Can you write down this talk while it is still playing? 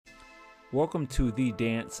Welcome to the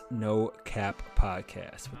Dance No Cap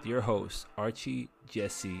podcast with your hosts, Archie,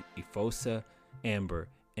 Jesse, Ifosa, Amber,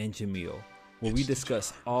 and Jamil, where we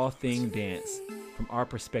discuss all things dance from our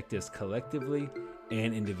perspectives collectively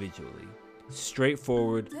and individually.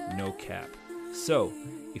 Straightforward, no cap. So,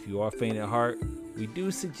 if you are faint at heart, we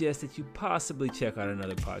do suggest that you possibly check out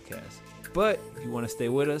another podcast. But if you want to stay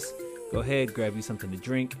with us, go ahead, grab you something to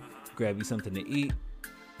drink, grab you something to eat,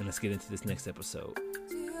 and let's get into this next episode.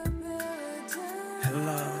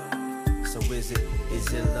 Hello. So is it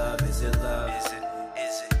love? Is it love?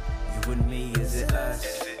 Is it you and me? Is it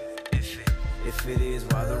us? If it is,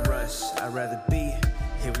 why the rush? I'd rather be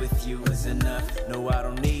here with you is enough. No, I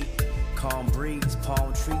don't need calm breeze,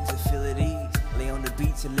 palm trees to feel at ease. Lay on the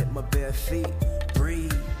beach and let my bare feet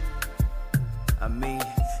breathe. I mean,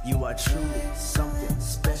 you are truly something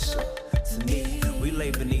special to me. We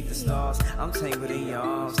lay beneath the stars, I'm tangled in your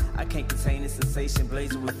arms. I can't contain the sensation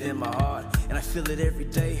blazing within my heart, and I feel it every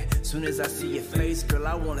day. Soon as I see your face, girl,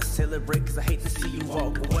 I wanna celebrate, cause I hate to see you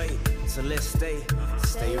walk away. So let's stay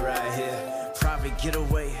right here. Private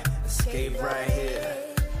getaway, escape right here.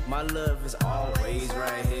 My love is always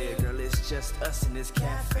right here. Girl, it's just us in this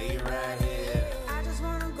cafe right here. I just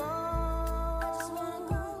wanna go.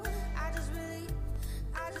 I just really.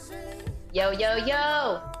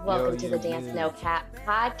 Yo. Welcome to the yo. Dance No Cap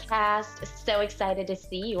podcast. So excited to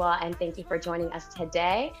see you all, and thank you for joining us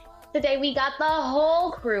today. Today we got the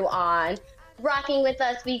whole crew on. Rocking with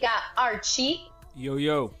us, we got Archie.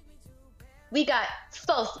 Yo. We got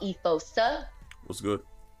Ifosa. What's good?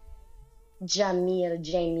 Jamiel.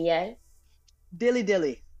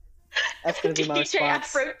 Dilly. That's going to be my DJ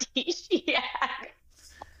response. Aphrodisiac.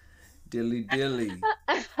 Dilly.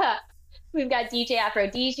 We've got DJ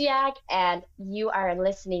Aphrodisiac, and you are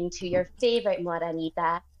listening to your favorite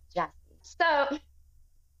Moranita, Jesse. So,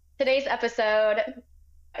 today's episode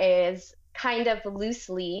is kind of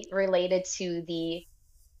loosely related to the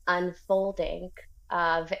unfolding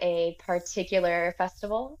of a particular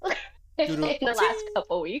festival in the last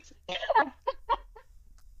couple weeks.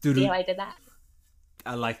 See how I did that?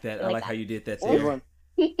 I like that. I I like like that. how you did that Good too. one.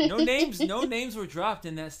 No names were dropped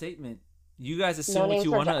in that statement. You guys assume what names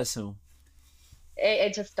you were want to dropped. assume.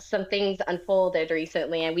 It just, some things unfolded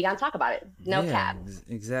recently, and we gotta talk about it. No cap.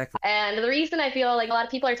 Exactly. And the reason I feel like a lot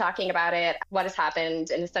of people are talking about it, what has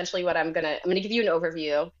happened, and essentially what I'm gonna give you an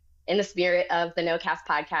overview in the spirit of the No Cast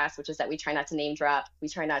podcast, which is that we try not to name drop. We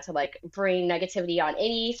try not to bring negativity on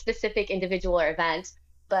any specific individual or event.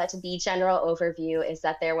 But the general overview is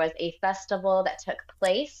that there was a festival that took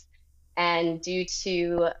place, and due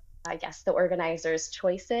to, I guess, the organizers'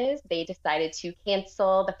 choices, they decided to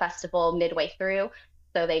cancel the festival midway through.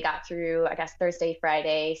 So they got through, I guess, Thursday,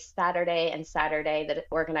 Friday, Saturday, and Saturday. The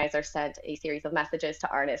organizer sent a series of messages to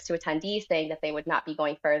artists, to attendees, saying that they would not be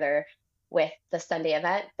going further with the Sunday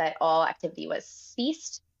event, that all activity was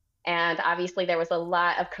ceased. And obviously there was a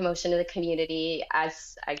lot of commotion in the community,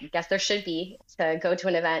 as I guess there should be, to go to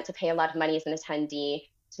an event, to pay a lot of money as an attendee,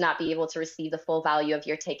 to not be able to receive the full value of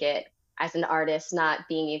your ticket as an artist, not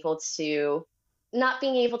being able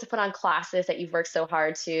to put on classes that you've worked so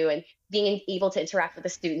hard to, and being able to interact with the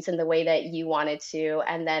students in the way that you wanted to.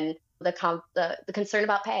 And then the concern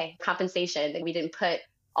about pay, compensation, that we didn't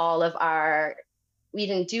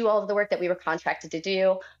do all of the work that we were contracted to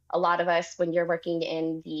do. A lot of us, when you're working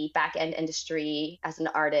in the back end industry as an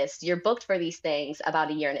artist, you're booked for these things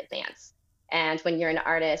about a year in advance. And when you're an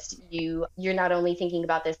artist, you're not only thinking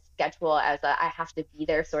about this schedule as a I have to be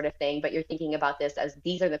there sort of thing, but you're thinking about this as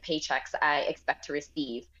these are the paychecks I expect to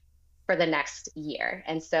receive for the next year.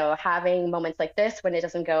 And so having moments like this, when it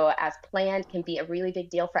doesn't go as planned, can be a really big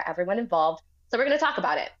deal for everyone involved. So we're going to talk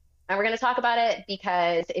about it. And we're going to talk about it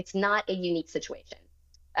because it's not a unique situation.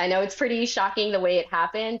 I know it's pretty shocking the way it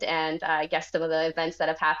happened, and I guess some of the events that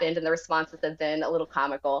have happened and the responses have been a little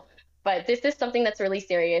comical. But this is something that's really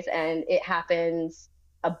serious, and it happens,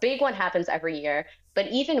 a big one happens every year. But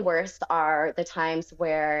even worse are the times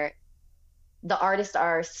where the artists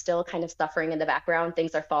are still kind of suffering in the background,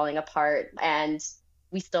 things are falling apart, and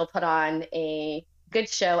we still put on a good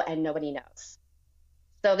show and nobody knows.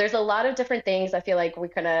 So there's a lot of different things I feel like we're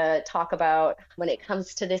gonna talk about when it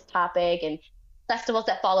comes to this topic, and festivals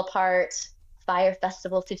that fall apart, fire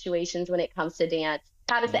festival situations when it comes to dance.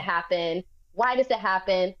 How does it happen? Why does it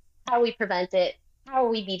happen? How do we prevent it? How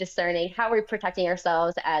will we be discerning? How are we protecting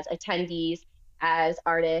ourselves as attendees, as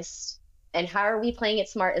artists? And how are we playing it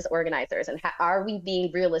smart as organizers? And how are we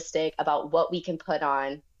being realistic about what we can put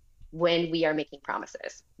on when we are making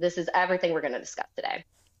promises? This is everything we're going to discuss today.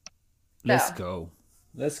 Let's go.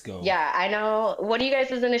 Yeah, I know. What are you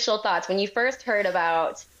guys' initial thoughts when you first heard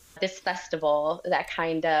about this festival that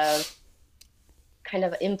kind of kind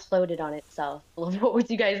of imploded on itself. What was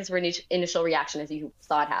you guys' initial reaction as you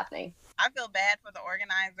saw it happening? I feel bad for the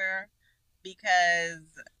organizer because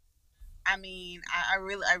I mean, I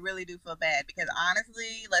really do feel bad because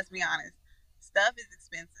honestly, let's be honest, stuff is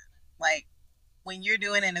expensive. Like when you're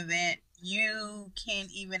doing an event, you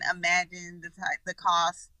can't even imagine the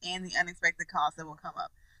cost and the unexpected costs that will come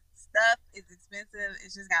up. Stuff is expensive.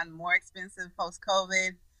 It's just gotten more expensive post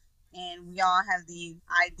COVID, and we all have these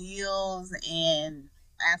ideals and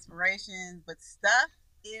aspirations, but stuff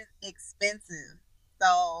is expensive.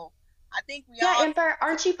 So I think we Yeah, all Amber,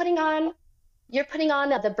 aren't you putting on? You're putting on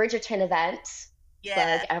the Bridgerton event.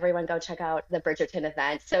 yeah. Plug, everyone go check out the Bridgerton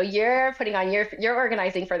event. So you're putting on you're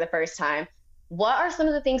organizing for the first time. What are some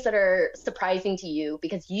of the things that are surprising to you?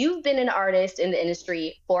 Because you've been an artist in the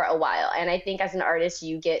industry for a while. And I think as an artist,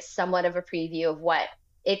 you get somewhat of a preview of what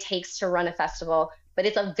it takes to run a festival. But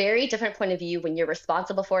it's a very different point of view when you're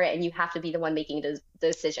responsible for it and you have to be the one making the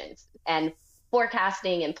decisions and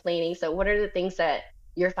forecasting and planning. So what are the things that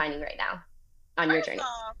you're finding right now on your journey?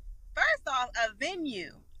 First off, a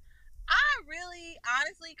venue. I really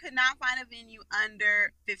honestly could not find a venue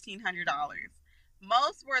under $1,500.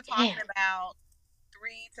 Most were talking about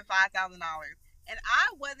 $3,000 to $5,000, and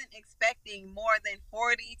I wasn't expecting more than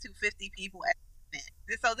 40 to 50 people at the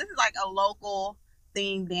event. So this is like a local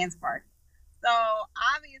themed dance party. So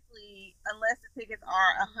obviously, unless the tickets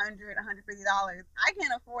are $100, $150, I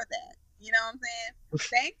can't afford that. You know what I'm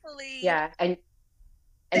saying? Thankfully, yeah, and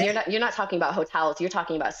you're not talking about hotels. You're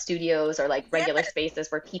talking about studios or like regular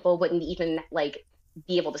spaces where people wouldn't even like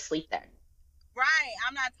be able to sleep there. Right.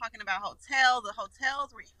 I'm not talking about hotels. The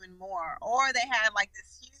hotels were even more. Or they had like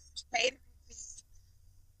this huge catering fee.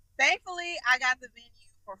 Thankfully, I got the venue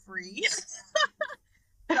for free.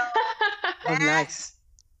 So Oh, nice.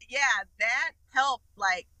 yeah, that helped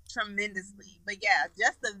like tremendously. But yeah,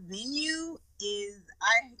 just the venue is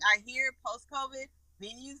I hear post COVID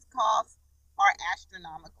venues costs are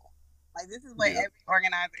astronomical. Like this is what every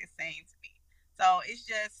organizer is saying to me. So it's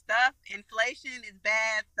just stuff. Inflation is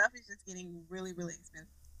bad. Stuff is just getting really, really expensive.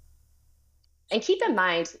 And keep in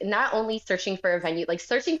mind, not only searching for a venue, like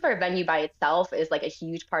searching for a venue by itself is like a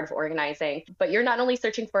huge part of organizing, but you're not only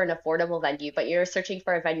searching for an affordable venue, but you're searching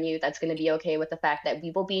for a venue that's going to be okay with the fact that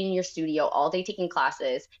we will be in your studio all day taking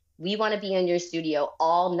classes. We want to be in your studio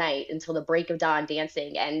all night until the break of dawn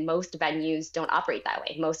dancing. And most venues don't operate that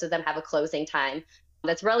way. Most of them have a closing time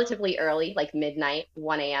that's relatively early, like midnight,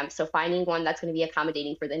 1 a.m. So finding one that's going to be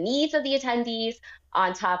accommodating for the needs of the attendees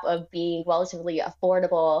on top of being relatively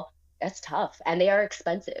affordable, that's tough. And they are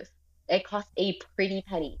expensive. It costs a pretty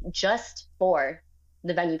penny just for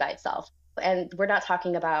the venue by itself. And we're not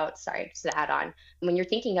talking about, sorry, just to add on, when you're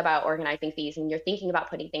thinking about organizing fees and you're thinking about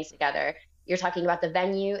putting things together, you're talking about the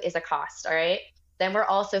venue is a cost, all right? Then we're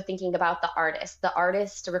also thinking about the artist. The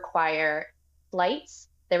artists require flights,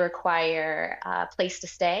 they require a place to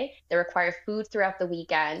stay, they require food throughout the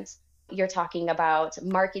weekend. You're talking about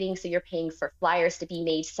marketing, so you're paying for flyers to be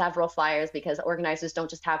made, several flyers, because organizers don't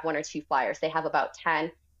just have 1 or 2 flyers. They have about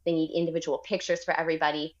 10. They need individual pictures for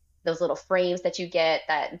everybody. Those little frames that you get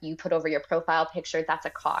that you put over your profile picture, that's a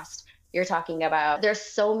cost. You're talking about, there's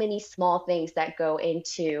so many small things that go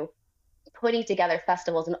into putting together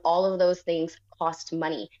festivals, and all of those things cost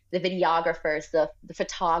money. The videographers, the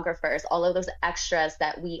photographers, all of those extras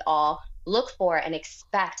that we all look for and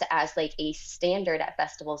expect as like a standard at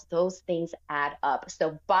festivals, those things add up.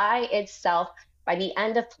 So by itself, by the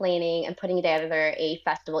end of planning and putting together a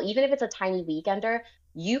festival, even if it's a tiny weekender,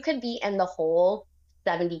 you could be in the hole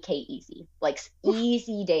 $70K easy, like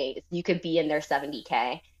easy days. You could be in there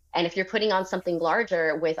 $70K. And if you're putting on something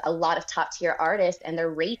larger with a lot of top tier artists and their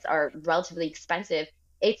rates are relatively expensive,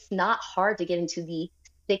 it's not hard to get into the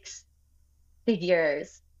 6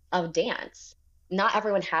 figures of dance. Not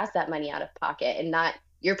everyone has that money out of pocket, and not,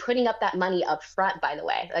 you're putting up that money up front, by the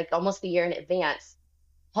way, like almost a year in advance,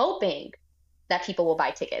 hoping that people will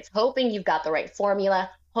buy tickets, hoping you've got the right formula,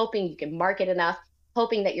 hoping you can market enough,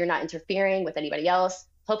 hoping that you're not interfering with anybody else,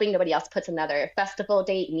 hoping nobody else puts another festival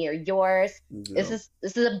date near yours. Yeah. This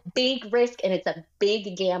is a big risk, and it's a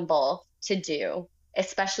big gamble to do,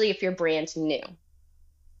 especially if you're brand new.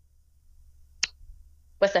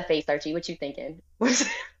 What's that face, Archie? What you thinking?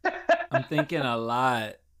 I'm thinking a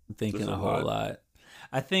lot. I'm thinking a whole lot.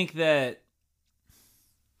 I think that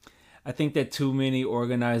too many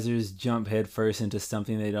organizers jump headfirst into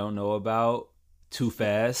something they don't know about too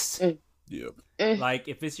fast. Yep. Like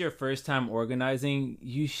if it's your first time organizing,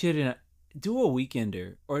 you shouldn't do a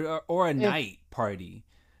weekender or a night party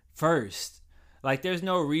first. Like there's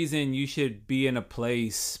no reason you should be in a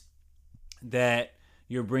place that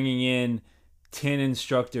you're bringing in 10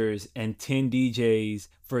 instructors and 10 DJs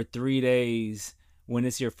for 3 days when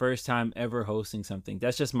it's your first time ever hosting something.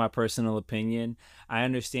 That's just my personal opinion. I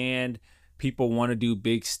understand people want to do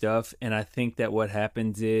big stuff, and I think that what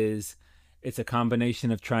happens is it's a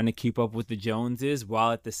combination of trying to keep up with the Joneses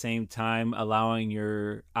while at the same time allowing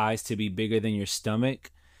your eyes to be bigger than your stomach.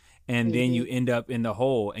 And then you end up in the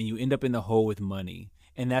hole, and you end up in the hole with money.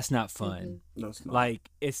 And that's not fun. That's not. Like,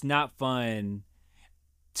 it's not fun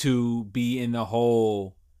to be in the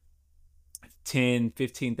hole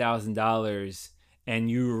 $10,000-$15,000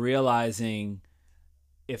 and you realizing,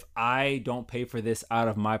 if I don't pay for this out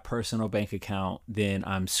of my personal bank account, then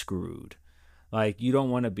I'm screwed. Like, you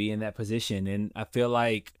don't want to be in that position. And I feel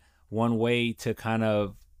like one way to kind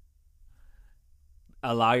of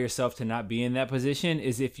allow yourself to not be in that position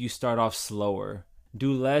is if you start off slower.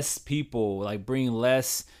 Do less people, like bring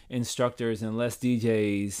less instructors and less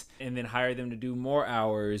DJs, and then hire them to do more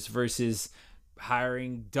hours versus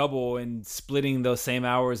hiring double and splitting those same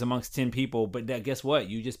hours amongst 10 people. But guess what?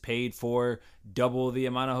 You just paid for double the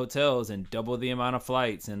amount of hotels and double the amount of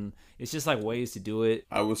flights. And it's just like ways to do it.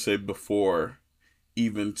 I would say before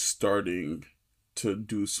even starting to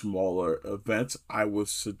do smaller events, I would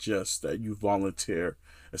suggest that you volunteer,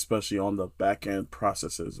 especially on the back end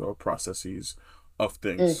processes of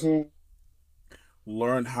things.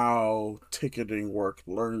 Learn how ticketing work,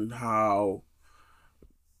 learn how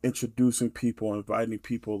introducing people, inviting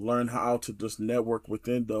people, learn how to just network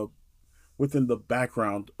within the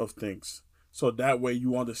background of things. So that way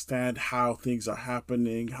you understand how things are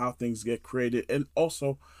happening, how things get created, and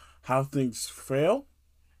also how things fail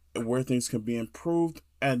and where things can be improved,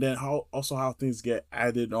 and then how things get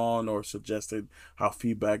added on or suggested, how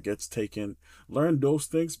feedback gets taken. Learn those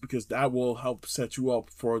things because that will help set you up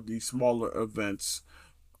for these smaller events,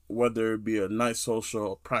 whether it be a night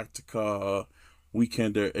social, practica,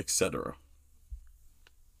 weekender, etc.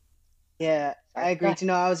 Yeah, I agree.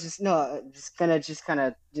 I was just gonna kind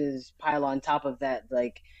of pile on top of that,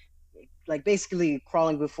 like basically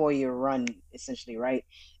crawling before you run, essentially, right?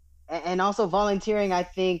 And also volunteering, I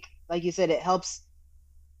think, like you said, it helps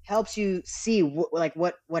you see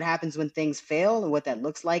what happens when things fail and what that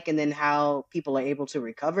looks like, and then how people are able to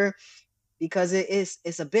recover, because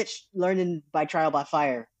it's a bitch learning by trial by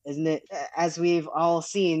fire, isn't it? As we've all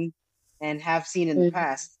seen and have seen in the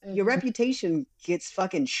past, your reputation gets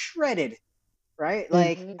fucking shredded, right?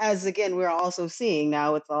 Like, as again, we're also seeing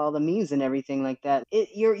now with all the memes and everything like that,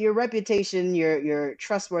 your reputation, your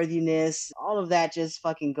trustworthiness, all of that just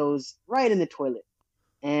fucking goes right in the toilet.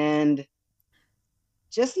 And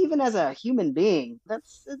just even as a human being,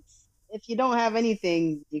 it's if you don't have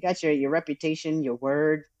anything, you got your reputation, your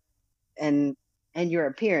word, and your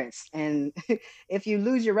appearance. And if you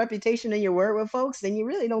lose your reputation and your word with folks, then you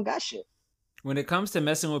really don't got shit. When it comes to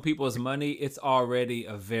messing with people's money, it's already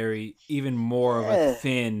even more of a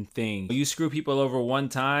thin thing. You screw people over one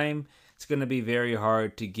time, it's going to be very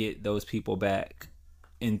hard to get those people back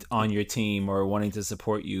on your team or wanting to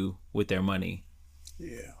support you with their money.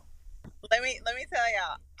 Yeah. Let me tell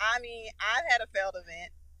y'all. I mean, I've had a failed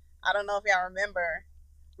event. I don't know if y'all remember.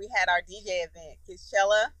 We had our DJ event,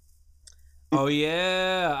 Kizchella. Oh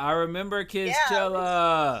yeah, I remember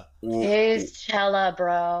Kizchella. Kizchella,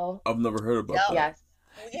 bro. I've never heard about that. Yes.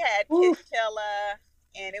 We had Kizchella,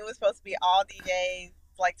 and it was supposed to be all DJs,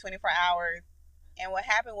 like 24 hours. And what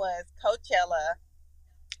happened was Coachella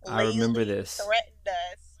I remember this. Threatened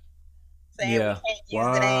us, saying we can't use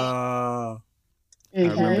the name. I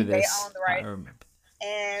remember this. They own the rights. I remember.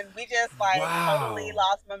 And we just totally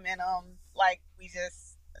lost momentum.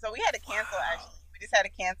 So we had to cancel actually. We just had to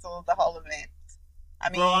cancel the whole event. I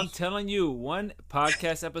mean, bro, I'm telling you, one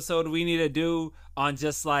podcast episode we need to do on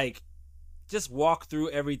just walk through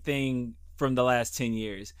everything from the last 10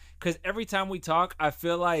 years. Because every time we talk, I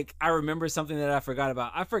feel like I remember something that I forgot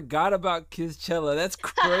about. I forgot about Kizchella. That's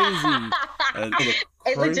crazy.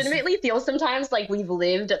 It legitimately feels sometimes like we've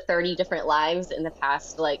lived 30 different lives in the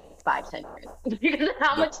past 5-10 years. Because of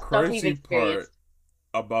how much stuff we've experienced.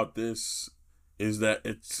 Part about this is that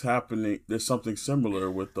it's happening. There's something similar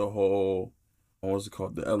with the whole, what's it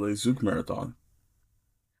called? The LA Zouk Marathon.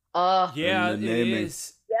 Yeah, it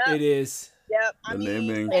is. Yep. It is. Yep.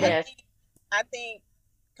 Naming. I think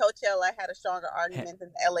Coachella had a stronger argument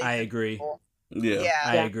than LA. I agree. Yeah.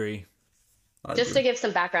 I agree. Just to give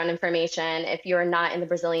some background information, if you're not in the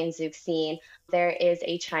Brazilian Zouk scene, there is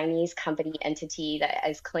a Chinese company entity that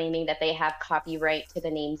is claiming that they have copyright to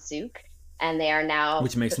the name Zouk, and they are now,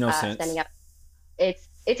 which makes no sense. Standing up. It's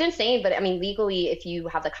insane, but I mean, legally, if you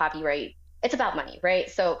have the copyright, it's about money, right?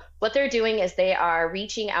 So what they're doing is they are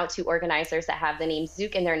reaching out to organizers that have the name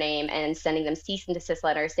Zook in their name and sending them cease and desist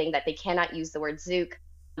letters saying that they cannot use the word Zook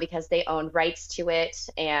because they own rights to it.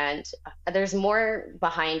 And there's more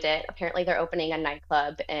behind it. Apparently, they're opening a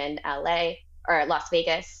nightclub in LA or Las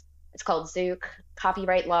Vegas. It's called Zook.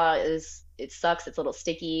 Copyright law is, it sucks. It's a little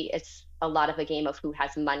sticky. It's a lot of a game of who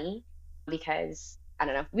has money because I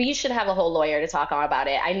don't know. We should have a whole lawyer to talk on about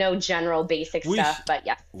it. I know general basic We stuff, sh- but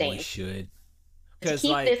yes, we same. should. To Because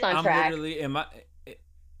keep like this on I'm track. literally in my.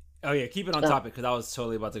 Oh yeah, keep it on Oh. topic because I was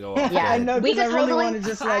totally about to go off. Yeah, I know, we because I could really totally- want to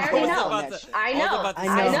just I like already go know. off on about that to- shit. I I was know. about to I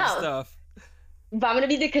say know. some know. stuff. But I'm going to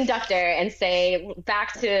be the conductor and say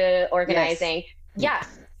back to organizing.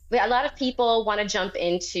 Yes. A lot of people want to jump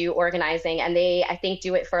into organizing and they, I think,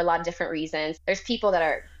 do it for a lot of different reasons. There's people that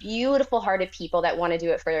are beautiful hearted people that want to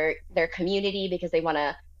do it for their community because they want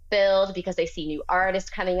to build, because they see new artists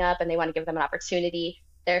coming up and they want to give them an opportunity.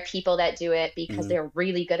 There are people that do it because they're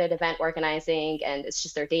really good at event organizing and it's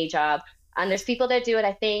just their day job. And there's people that do it,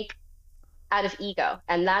 I think, out of ego,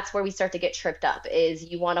 and that's where we start to get tripped up. Is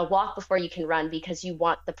you want to walk before you can run because you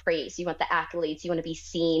want the praise, you want the accolades, you want to be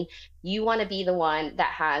seen, you want to be the one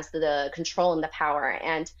that has the control and the power.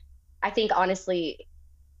 And I think honestly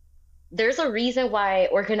there's a reason why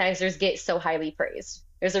organizers get so highly praised.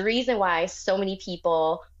 There's a reason why so many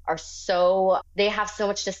people are they have so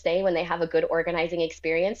much to say when they have a good organizing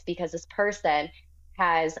experience, because this person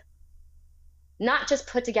has not just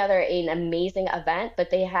put together an amazing event, but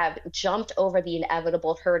they have jumped over the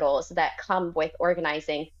inevitable hurdles that come with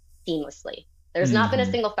organizing seamlessly. There's not been a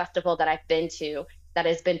single festival that I've been to that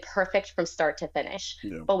has been perfect from start to finish.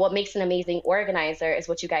 Yeah. But what makes an amazing organizer is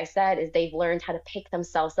what you guys said, is they've learned how to pick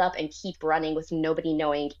themselves up and keep running with nobody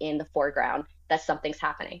knowing in the foreground that something's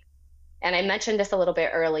happening. And I mentioned this a little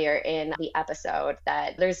bit earlier in the episode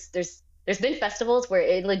that there's been festivals where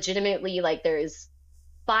it legitimately, like, there's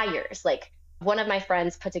fires. Like, one of my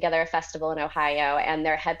friends put together a festival in Ohio and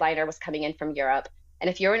their headliner was coming in from Europe. And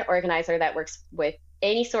if you're an organizer that works with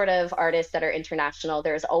any sort of artists that are international,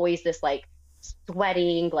 there's always this like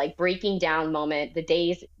sweating, like breaking down moment the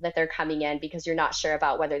days that they're coming in, because you're not sure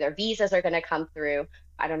about whether their visas are going to come through.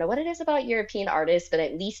 I don't know what it is about European artists, but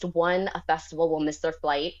at least a festival will miss their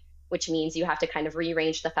flight, which means you have to kind of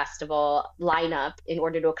rearrange the festival lineup in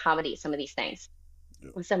order to accommodate some of these things.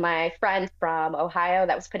 So my friend from Ohio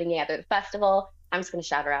that was putting together the festival, I'm just going to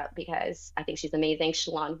shout her out because I think she's amazing.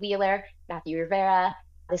 Shalon Wheeler, Matthew Rivera,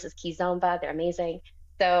 this is Kizomba. They're amazing.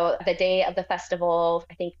 So the day of the festival,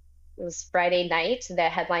 I think it was Friday night, the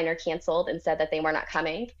headliner canceled and said that they were not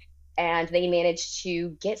coming. And they managed to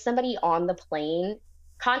get somebody on the plane,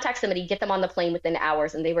 contact somebody, get them on the plane within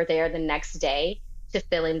hours. And they were there the next day to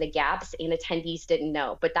fill in the gaps, and attendees didn't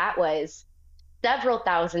know. But that was several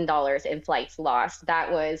 $1,000s in flights lost.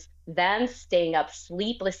 That was them staying up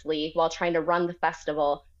sleeplessly while trying to run the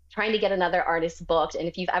festival, trying to get another artist booked. And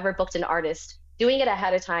if you've ever booked an artist, doing it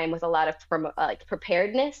ahead of time with a lot of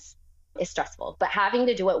preparedness is stressful. But having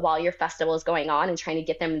to do it while your festival is going on and trying to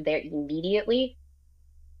get them there immediately,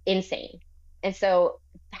 insane. And so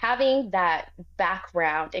having that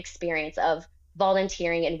background experience of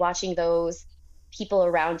volunteering and watching those people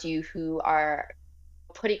around you who are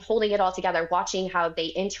holding it all together, watching how they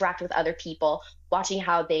interact with other people, watching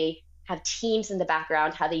how they have teams in the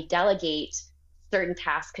background, how they delegate certain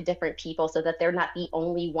tasks to different people so that they're not the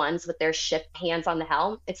only ones with their ship hands on the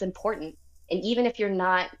helm. It's important. And even if you're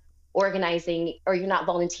not organizing or you're not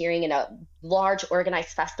volunteering in a large organized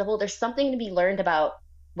festival, there's something to be learned about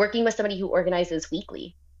working with somebody who organizes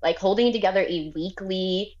weekly. Like, holding together a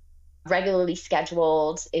weekly, regularly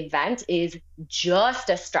scheduled event is just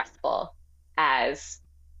as stressful as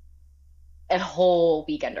a whole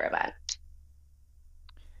weekender event.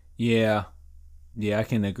 Yeah, I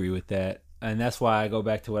can agree with that. And that's why I go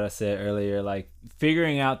back to what I said earlier, like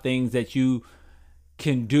figuring out things that you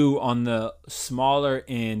can do on the smaller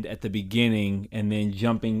end at the beginning and then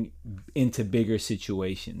jumping into bigger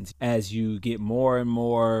situations as you get more and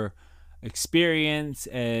more experience,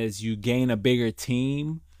 as you gain a bigger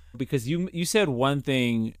team. Because you said one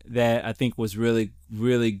thing that I think was really,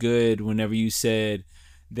 really good whenever you said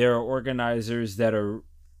there are organizers that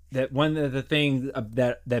one of the things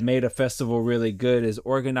that made a festival really good is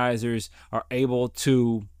organizers are able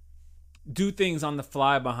to do things on the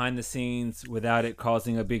fly behind the scenes without it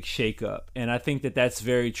causing a big shakeup. And I think that that's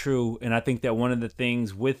very true. And I think that one of the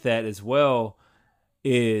things with that as well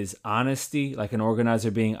is honesty, like an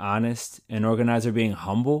organizer being honest, an organizer being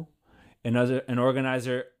humble, an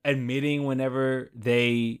organizer admitting whenever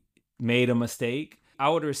they made a mistake. I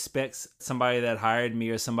would respect somebody that hired me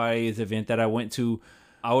or somebody's event that I went to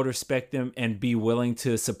I would respect them and be willing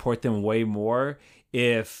to support them way more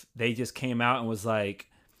if they just came out and was like,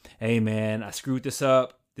 hey man, I screwed this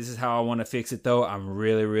up. This is how I want to fix it though. I'm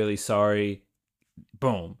really, really sorry.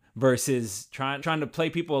 Boom. Versus trying to play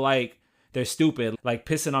people like they're stupid, like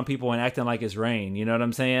pissing on people and acting like it's rain. You know what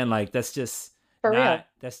I'm saying? Like that's just For real.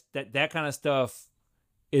 That kind of stuff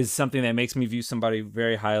is something that makes me view somebody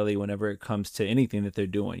very highly whenever it comes to anything that they're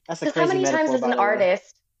doing. That's a Because how crazy many times metaphor, as by an the way.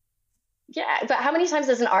 artist, yeah, but how many times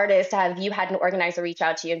as an artist have you had an organizer reach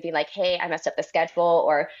out to you and be like, hey, I messed up the schedule,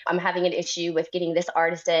 or I'm having an issue with getting this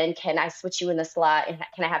artist in. Can I switch you in the slot and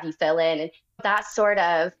can I have you fill in? And that sort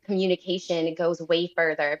of communication goes way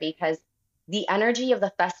further because the energy of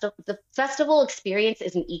the festival experience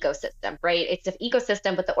is an ecosystem, right? It's an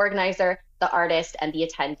ecosystem with the organizer, the artist, and the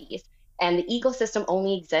attendees. And the ecosystem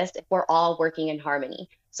only exists if we're all working in harmony.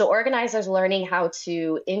 So organizers learning how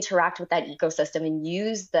to interact with that ecosystem and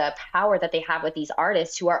use the power that they have with these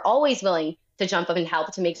artists who are always willing to jump up and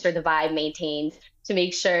help to make sure the vibe maintains, to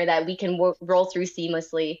make sure that we can roll through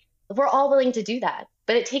seamlessly. We're all willing to do that.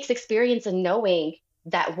 But it takes experience in knowing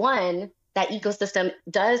that one, that ecosystem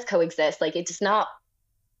does coexist. Like it's not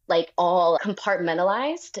like all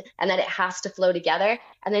compartmentalized and that it has to flow together.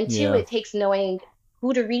 And then two, Yeah. it takes knowing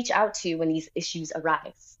who to reach out to when these issues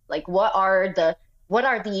arise. Like what are the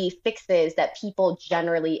fixes that people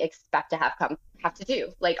generally expect to have to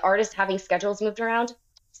do? Like artists having schedules moved around,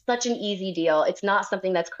 such an easy deal. It's not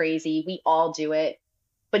something that's crazy. We all do it.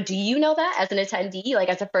 But do you know that as an attendee, like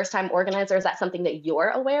as a first-time organizer, is that something that you're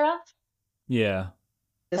aware of? Yeah.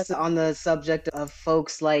 Just on the subject of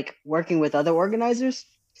folks like working with other organizers,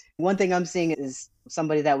 one thing I'm seeing is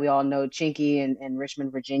somebody that we all know, Chinky in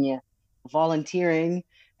Richmond, Virginia, volunteering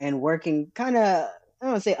and working kind of, I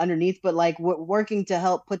don't want to say underneath, but like working to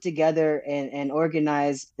help put together and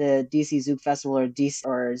organize the DC Zouk Festival or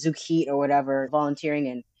Zouk Heat or whatever, volunteering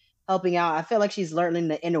and helping out. I feel like she's learning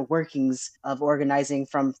the inner workings of organizing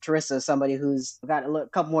from Teresa, somebody who's got a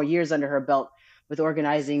couple more years under her belt with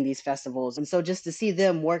organizing these festivals. And so just to see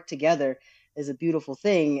them work together is a beautiful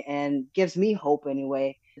thing and gives me hope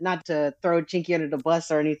anyway. Not to throw Chinky under the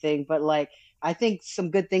bus or anything, but like I think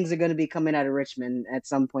some good things are going to be coming out of Richmond at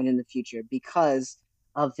some point in the future because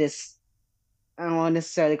of this. I don't want to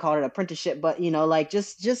necessarily call it apprenticeship, but like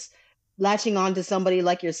just latching on to somebody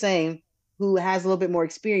like you're saying who has a little bit more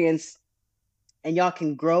experience, and y'all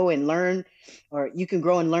can grow and learn, or you can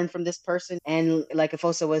grow and learn from this person. And like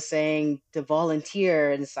Afosa was saying, to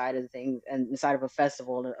volunteer inside of things and inside of a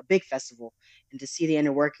festival, a big festival, and to see the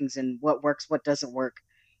inner workings and what works, what doesn't work,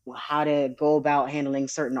 how to go about handling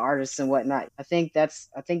certain artists and whatnot. I think that's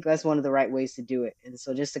one of the right ways to do it. And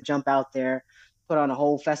so just to jump out there, put on a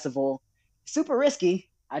whole festival, super risky.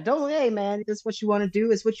 Hey man, this is what you want to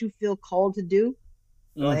do. It's what you feel called to do.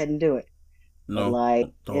 Go ahead and do it. No, but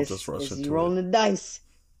like, don't just rush into you rolling it. The dice.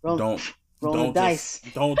 Rolling the dice.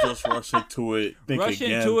 Don't just rush into it. Think rush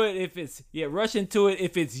again. into it rush into it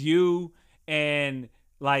if it's you and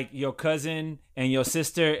like your cousin and your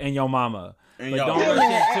sister and your mama. And but y'all don't rich.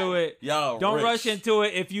 rush into it. Y'all don't rich. rush into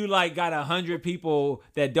it if you like got 100 people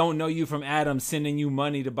that don't know you from Adam sending you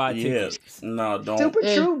money to buy tickets. No, don't. Super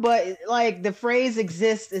true, but like the phrase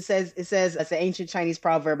exists. It says it's an ancient Chinese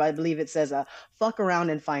proverb. I believe it says, "Fuck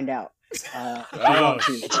around and find out." Oh,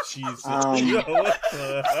 Jesus. I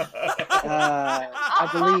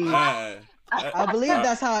believe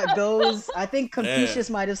that's how it goes. I think Confucius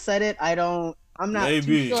might have said it. I'm not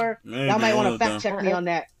too sure. Y'all might want to fact check me on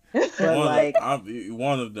that. But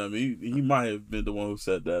one of them, he might have been the one who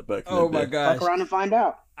said that back in Oh the day. my gosh! Fuck around and find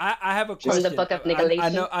out. I have a From question. the book of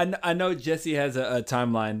Nicolation. I know Jesse has a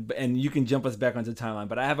timeline, and you can jump us back onto the timeline.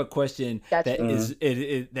 But I have a question Gotcha.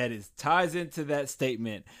 that is ties into that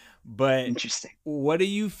statement. But Interesting. What do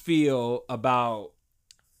you feel about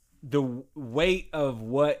the weight of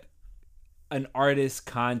what an artist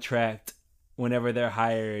contract whenever they're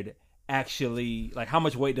hired actually, like how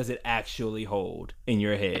much weight does it actually hold in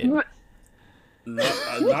your head?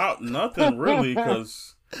 Nothing really,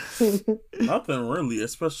 because nothing really,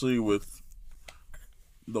 especially with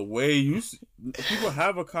the way people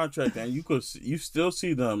have a contract and you still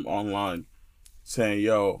see them online saying,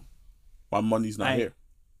 "Yo, my money's not here."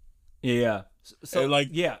 Yeah. So and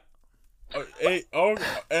yeah.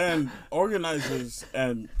 And organizers,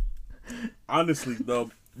 and honestly,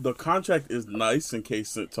 the contract is nice in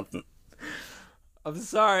case it's something. I'm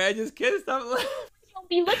sorry, I just can't stop. What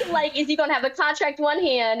be looking like is you gonna have a contract one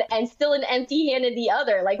hand and still an empty hand in the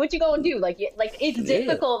other. Like what you gonna do? Like it's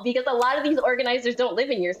difficult because a lot of these organizers don't live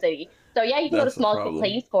in your city. So yeah, you can go to small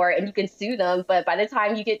complaints court and you can sue them, but by the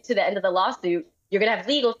time you get to the end of the lawsuit, you're gonna have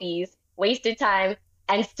legal fees, wasted time,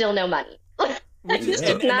 and still no money. which is, It's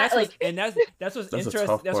just and not like that's what's That's a interesting.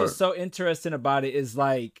 tough That's what's part. so interesting about it is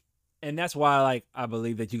like, and that's why like I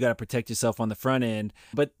believe that you got to protect yourself on the front end.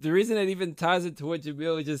 But the reason it even ties it to what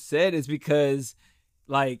Jamil just said is because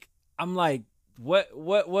like I'm like,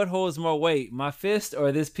 what holds more weight, my fist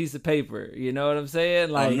or this piece of paper? You know what I'm saying?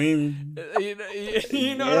 I Like, mean,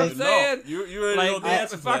 you know what I'm saying? No, you already know Like the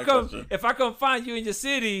answer if to I that come question. if I come find you in your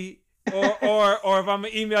city, or if I'm gonna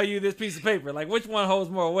email you this piece of paper, like which one holds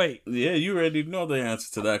more weight? Yeah, you already know the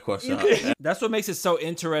answer to that question. That's what makes it so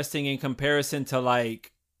interesting in comparison to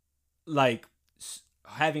like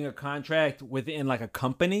having a contract within like a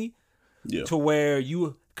company Yeah. to where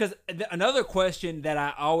you, because another question that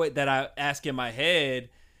I ask in my head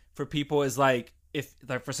for people is like, if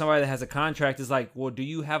like for somebody that has a contract is like, well, do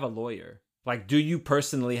you have a lawyer? Like, do you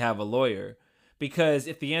personally have a lawyer? Because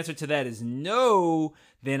if the answer to that is no,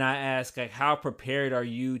 then I ask like, how prepared are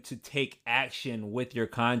you to take action with your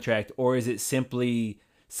contract, or is it simply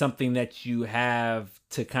something that you have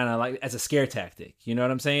to kind of like as a scare tactic? You know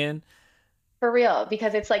what I'm saying? for real,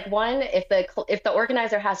 because it's like one, if the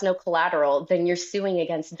organizer has no collateral, then you're suing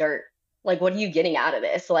against dirt. Like, what are you getting out of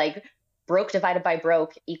this? Like, broke divided by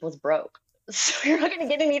broke equals broke. So you're not going to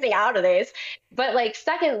get anything out of this. But like,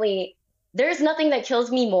 secondly, there's nothing that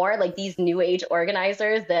kills me more, like these new age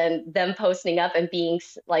organizers, than them posting up and being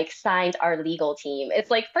like signed our legal team.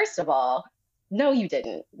 It's like, first of all, no, you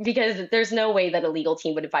didn't, because there's no way that a legal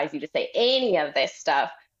team would advise you to say any of this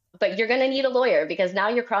stuff. But you're going to need a lawyer because now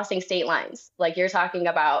you're crossing state lines. Like you're talking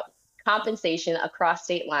about compensation across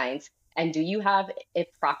state lines. And do you have a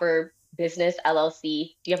proper business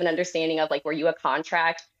LLC? Do you have an understanding of like, were you a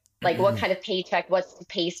contract? Like what kind of paycheck? What's the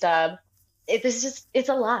pay stub? It's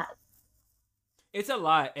a lot. It's a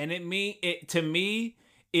lot, and to me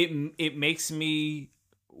it makes me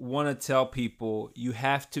want to tell people you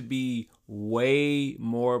have to be way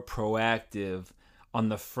more proactive on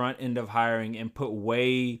the front end of hiring and put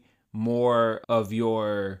way more of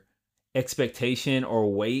your expectation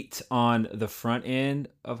or weight on the front end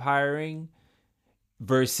of hiring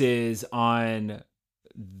versus on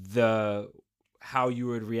the how you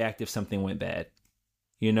would react if something went bad,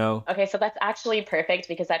 you know? Okay, so that's actually perfect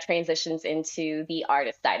because that transitions into the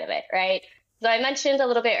artist side of it, right? So I mentioned a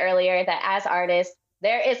little bit earlier that as artists,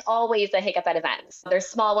 there is always a hiccup at events. There's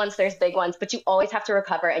small ones, there's big ones, but you always have to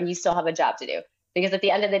recover and you still have a job to do. Because at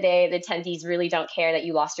the end of the day, the attendees really don't care that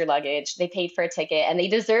you lost your luggage. They paid for a ticket and they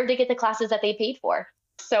deserve to get the classes that they paid for.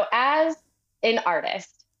 So as an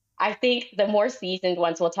artist, I think the more seasoned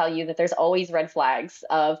ones will tell you that there's always red flags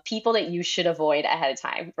of people that you should avoid ahead of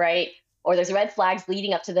time, right? Or there's red flags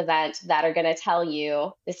leading up to the event that are going to tell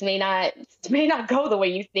you this may not go the way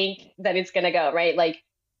you think that it's going to go, right? Like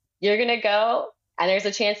you're going to go and there's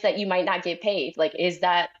a chance that you might not get paid. Like is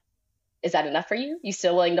that enough for you? You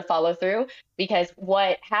still willing to follow through? Because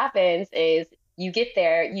what happens is you get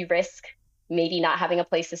there, you risk maybe not having a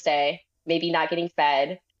place to stay, maybe not getting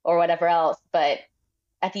fed or whatever else, but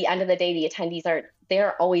at the end of the day, the attendees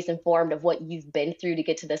they're always informed of what you've been through to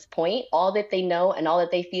get to this point. All that they know and all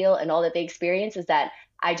that they feel and all that they experience is that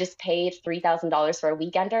I just paid $3,000 for a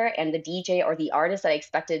weekender, and the DJ or the artist that I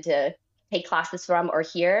expected to take classes from or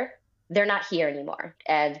hear, they're not here anymore.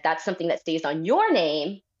 And that's something that stays on your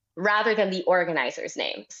name rather than the organizer's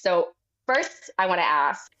name. So first, I want to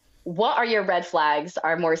ask, what are your red flags,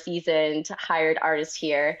 our more seasoned hired artists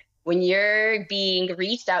here, when you're being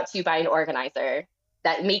reached out to by an organizer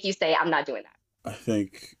that make you say, I'm not doing that? I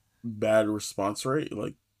think bad response rate.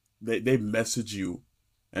 Like they message you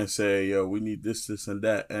and say, yo, we need this, this, and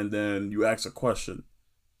that. And then you ask a question.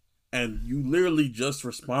 And you literally just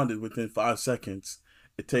responded within 5 seconds.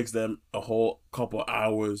 It takes them a whole couple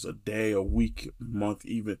hours, a day, a week, month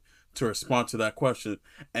even, to respond to that question.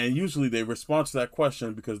 And usually they respond to that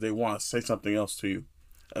question because they want to say something else to you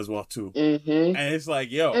as well too. Mm-hmm. And it's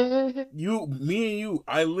like, yo, Mm-hmm. me and you,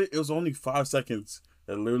 it was only 5 seconds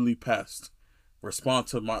that literally passed. Respond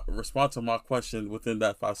to my question within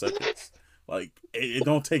that 5 seconds. Like it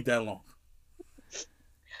don't take that long.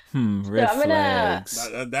 Red I'm gonna- flags.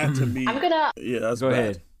 That to me, yeah, that's Go bad.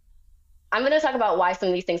 ahead. I'm going to talk about why some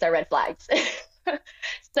of these things are red flags.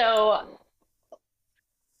 So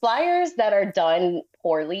flyers that are done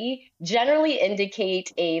poorly generally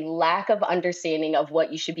indicate a lack of understanding of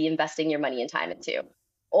what you should be investing your money and time into.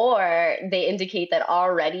 Or they indicate that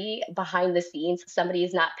already behind the scenes, somebody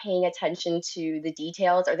is not paying attention to the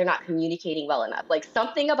details or they're not communicating well enough. Like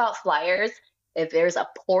something about flyers, if there's a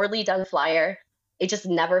poorly done flyer, it just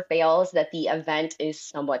never fails that the event is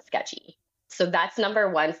somewhat sketchy. So that's number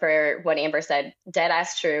one for what Amber said. Dead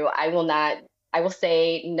ass true. I will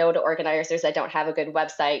say no to organizers that don't have a good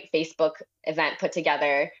website, Facebook event put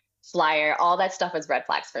together. flyer, all that stuff was red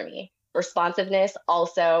flags for me. Responsiveness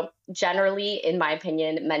also, generally, in my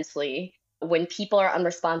opinion, mentally, when people are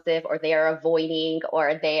unresponsive or they are avoiding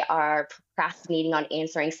or they are procrastinating on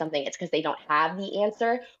answering something, it's because they don't have the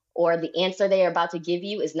answer, or the answer they are about to give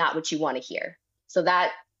you is not what you want to hear. So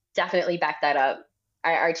that definitely back that up.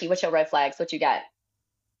 All right, Archie, what's your red flags? What you got?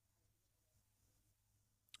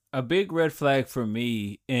 A big red flag for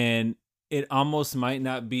me, and it almost might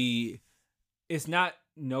not be, it's not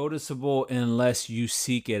noticeable unless you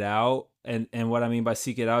seek it out. And what I mean by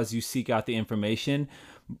seek it out is you seek out the information.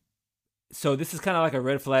 So this is kind of like a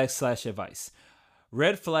red flag slash advice.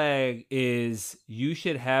 Red flag is you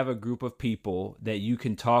should have a group of people that you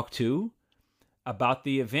can talk to about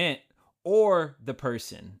the event or the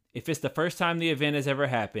person. If it's the first time the event has ever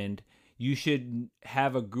happened, you should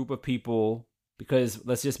have a group of people, because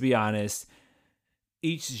let's just be honest,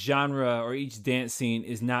 each genre or each dance scene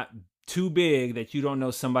is not too big that you don't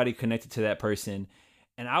know somebody connected to that person.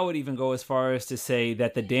 And I would even go as far as to say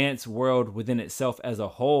that the dance world within itself as a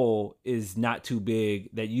whole is not too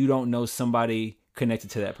big that you don't know somebody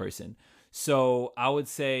connected to that person. So I would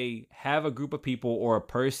say have a group of people or a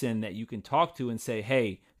person that you can talk to and say,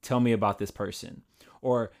 hey, tell me about this person,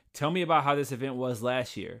 or tell me about how this event was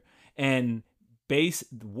last year, and base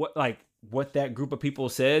what that group of people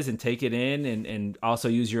says and take it in, and also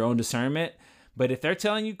use your own discernment. But if they're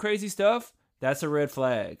telling you crazy stuff, that's a red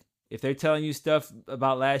flag. If they're telling you stuff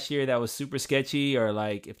about last year that was super sketchy, or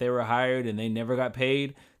like if they were hired and they never got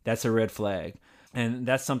paid, that's a red flag. And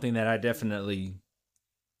that's something that I definitely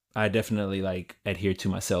like adhere to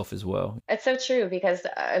myself as well. It's so true because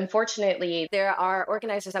unfortunately, there are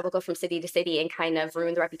organizers that will go from city to city and kind of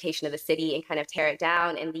ruin the reputation of the city and kind of tear it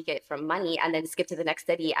down and leak it from money, and then skip to the next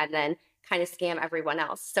city and then kind of scam everyone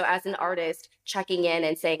else. So as an artist, checking in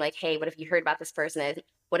and saying like, hey, what have you heard about this person?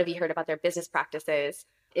 What have you heard about their business practices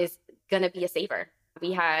is going to be a saver.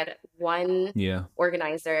 We had one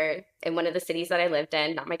organizer in one of the cities that I lived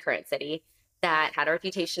in, not my current city, that had a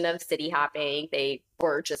reputation of city hopping. They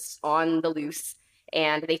were just on the loose,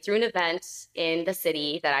 and they threw an event in the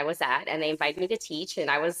city that I was at, and they invited me to teach, and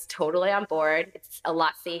I was totally on board. It's a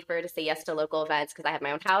lot safer to say yes to local events because I have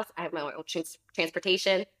my own house, I have my own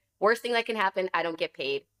transportation. Worst thing that can happen, I don't get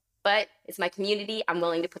paid, but it's my community. I'm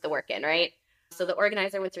willing to put the work in, right? So the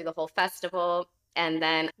organizer went through the whole festival, and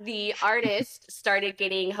then the artist started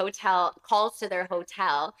getting hotel calls to their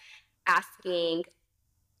hotel asking,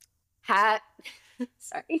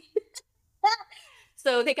 sorry.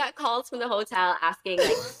 So they got calls from the hotel asking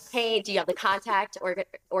like, hey, do you have the contact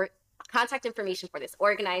or contact information for this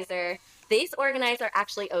organizer? This organizer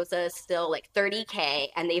actually owes us still like $30K,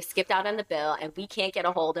 and they've skipped out on the bill and we can't get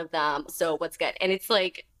a hold of them. So what's good? And it's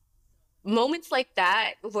like moments like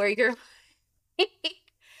that where you're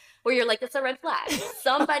like, it's a red flag.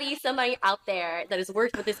 Somebody out there that has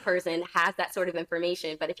worked with this person has that sort of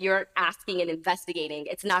information. But if you're asking and investigating,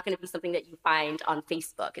 it's not going to be something that you find on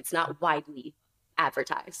Facebook. It's not widely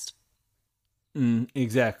advertised.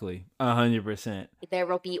 Exactly. 100%. There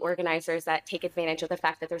will be organizers that take advantage of the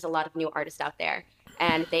fact that there's a lot of new artists out there,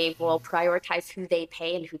 and they will prioritize who they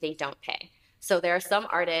pay and who they don't pay. So there are some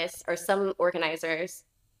artists or some organizers,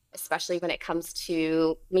 especially when it comes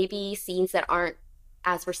to maybe scenes that aren't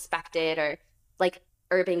as respected, or like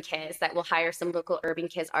urban kids, that will hire some local urban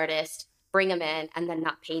kids artist, bring them in, and then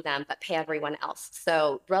not pay them, but pay everyone else.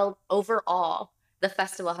 So overall, the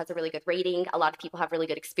festival has a really good rating. A lot of people have really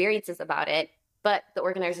good experiences about it, but the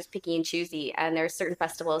organizer's picky and choosy. And there are certain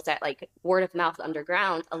festivals that, like word of mouth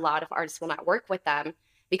underground, a lot of artists will not work with them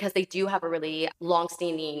because they do have a really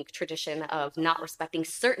long-standing tradition of not respecting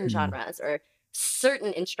certain genres or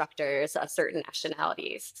certain instructors of certain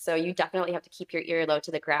nationalities. So you definitely have to keep your ear low to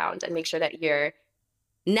the ground and make sure that you're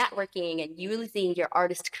networking and using your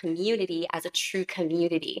artist community as a true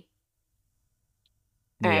community.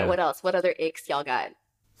 All right, what else? What other icks y'all got?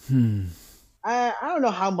 I don't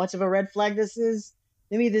know how much of a red flag this is.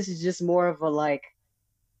 Maybe this is just more of a like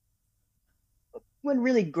what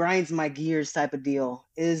really grinds my gears type of deal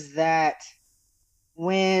is that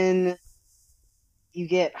when you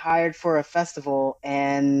get hired for a festival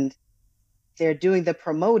and they're doing the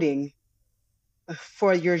promoting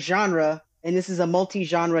for your genre, and this is a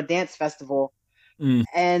multi-genre dance festival,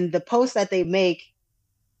 and the post that they make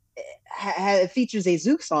features a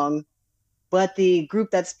Zouk song, but the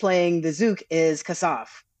group that's playing the Zouk is Kasaf.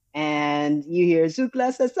 And you hear Zouk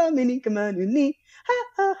la sasamini kamanuni, ha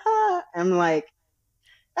ha ha. I'm like,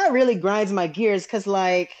 that really grinds my gears because,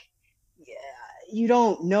 like, you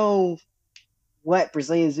don't know what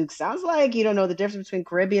Brazilian zouk sounds like. You don't know the difference between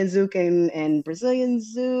Caribbean zouk and Brazilian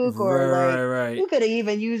zouk, or like Right, you could have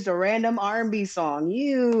even used a random R&B song.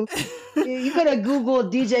 You could have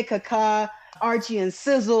Googled DJ Kaka, Archie and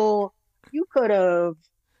Sizzle. You could have,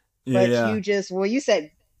 but Yeah. you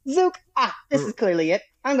said zouk. This is clearly it.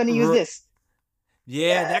 I'm going to use this.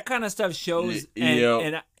 Yeah, that kind of stuff shows,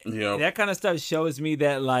 Yeah. that kind of stuff shows me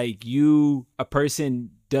that like a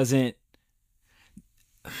person doesn't.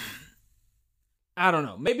 I don't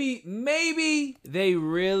know. Maybe they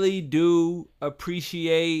really do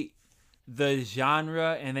appreciate the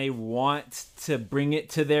genre and they want to bring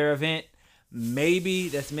it to their event. Maybe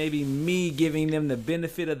that's me giving them the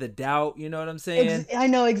benefit of the doubt. You know what I'm saying? I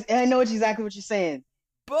know exactly what you're saying.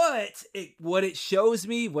 But what it shows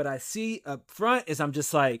me, what I see up front is I'm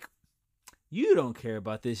just like, you don't care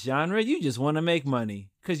about this genre. You just want to make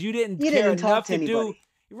money because you didn't care enough to do.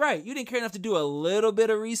 Right. You didn't care enough to do a little bit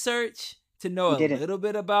of research to know a little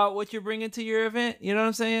bit about what you're bringing to your event. You know what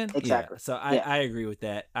I'm saying? Exactly. Yeah. So I agree with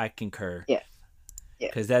that. I concur. Yeah.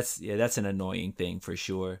 Because that's an annoying thing for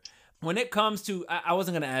sure. When it comes to, I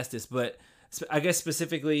wasn't going to ask this, but I guess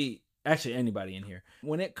specifically, actually anybody in here,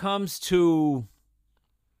 when it comes to,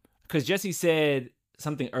 because Jessie said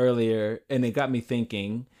something earlier and it got me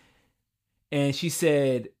thinking, and she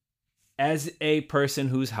said, as a person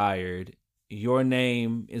who's hired, your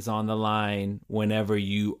name is on the line whenever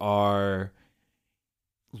you are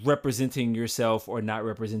representing yourself or not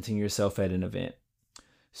representing yourself at an event.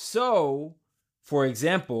 So, for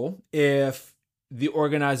example, if the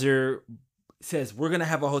organizer says, we're going to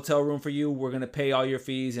have a hotel room for you, we're going to pay all your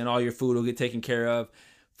fees and all your food will get taken care of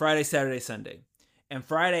Friday, Saturday, Sunday. And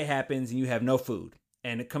Friday happens and you have no food.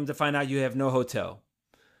 And it comes to find out you have no hotel.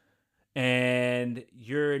 And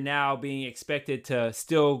you're now being expected to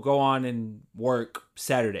still go on and work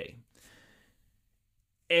Saturday.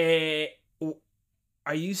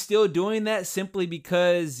 Are you still doing that simply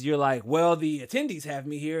because you're like, well, the attendees have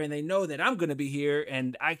me here and they know that I'm going to be here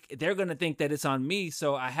and they're going to think that it's on me,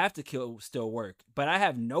 so I have to still work. But I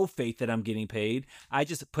have no faith that I'm getting paid. I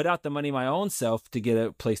just put out the money my own self to get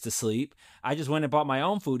a place to sleep. I just went and bought my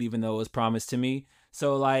own food even though it was promised to me.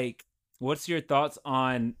 So, like, what's your thoughts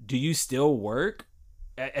on, do you still work?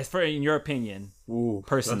 As for in your opinion,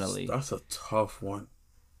 personally. That's a tough one.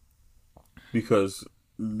 Because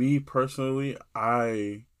me personally,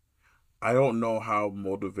 I don't know how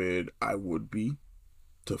motivated I would be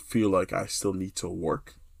to feel like I still need to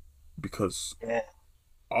work. Because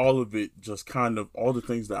all of it just kind of, all the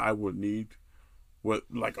things that I would need, with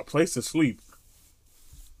like a place to sleep,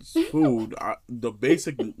 food, the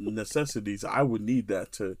basic necessities, I would need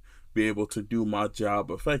that to be able to do my job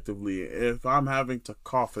effectively. If I'm having to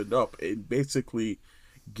cough it up, it basically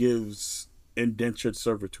gives indentured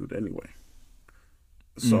servitude anyway.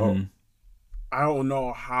 So I don't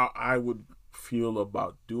know how I would feel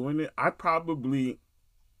about doing it.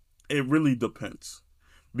 It really depends,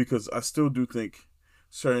 because I still do think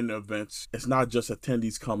certain events, it's not just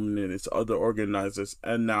attendees coming in, it's other organizers.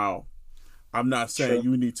 And now I'm not saying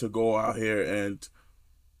you need to go out here and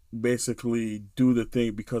basically do the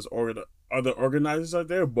thing because other organizers are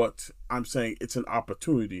there, but I'm saying it's an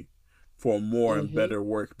opportunity for more and better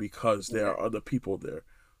work because there are other people there.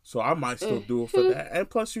 So I might still do it for that. And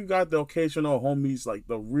plus you got the occasional homies, like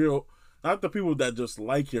the real, not the people that just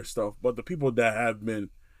like your stuff, but the people that have been,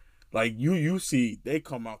 like you see, they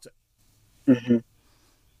come out to.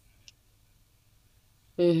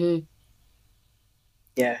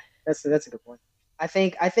 Yeah, that's a good point. I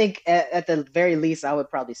think at the very least I would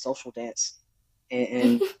probably social dance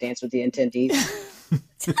and dance with the attendees.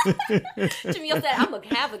 Jamil said, "I'm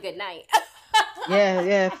gonna have a good night."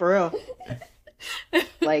 Yeah, for real.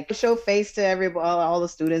 Like show face to everybody, all the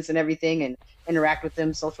students and everything, and interact with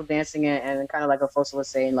them, social dancing, and kind of like Afosa was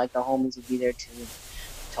saying, like the homies would be there too,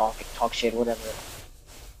 talk shit, whatever.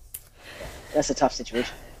 That's a tough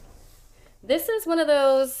situation. This is one of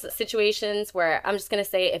those situations where I'm just going to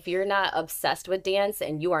say, if you're not obsessed with dance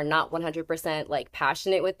and you are not 100% like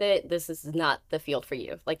passionate with it, this is not the field for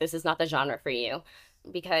you. Like, this is not the genre for you.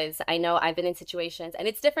 Because I know I've been in situations, and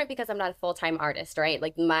it's different because I'm not a full-time artist, right?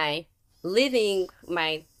 Like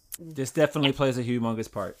this definitely plays a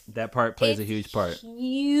humongous part. That part plays a huge part.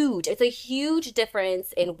 Huge. It's a huge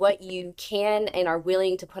difference in what you can and are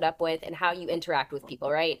willing to put up with and how you interact with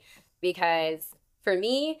people, right? Because for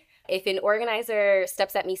me, if an organizer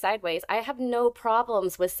steps at me sideways, I have no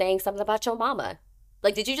problems with saying something about your mama.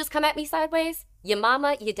 Like, did you just come at me sideways? Your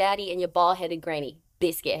mama, your daddy, and your bald-headed granny,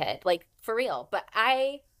 biscuit head. Like, for real. But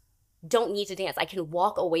I don't need to dance. I can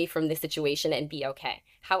walk away from this situation and be okay.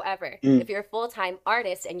 However, if you're a full-time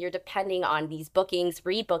artist and you're depending on these bookings,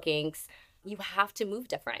 rebookings, you have to move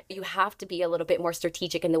different. You have to be a little bit more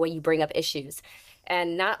strategic in the way you bring up issues.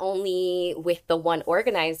 And not only with the one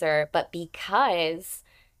organizer, but because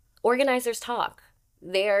organizers talk,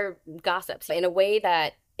 they're gossips in a way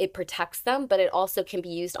that it protects them, but it also can be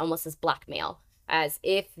used almost as blackmail. As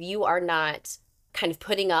if you are not kind of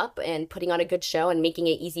putting up and putting on a good show and making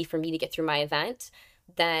it easy for me to get through my event,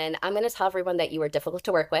 then I'm going to tell everyone that you are difficult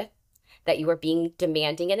to work with, that you were being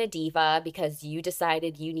demanding and a diva because you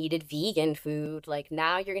decided you needed vegan food. Like,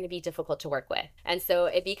 now you're going to be difficult to work with. And so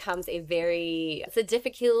it becomes it's a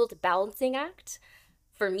difficult balancing act.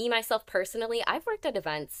 For me, myself personally, I've worked at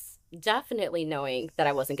events definitely knowing that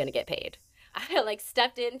I wasn't going to get paid. I like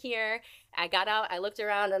stepped in here, I got out, I looked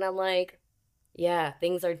around, and I'm like, yeah,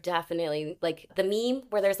 things are definitely like the meme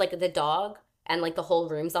where there's like the dog and like the whole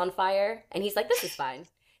room's on fire and he's like, this is fine.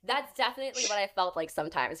 That's definitely what I felt like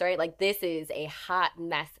sometimes, right? Like, this is a hot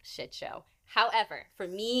mess shit show. However, for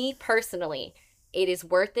me personally, it is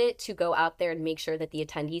worth it to go out there and make sure that the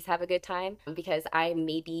attendees have a good time, because I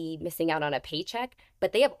may be missing out on a paycheck,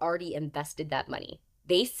 but they have already invested that money.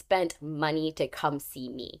 They spent money to come see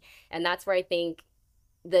me. And that's where I think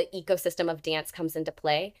the ecosystem of dance comes into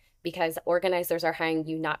play, because organizers are hiring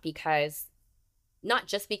you not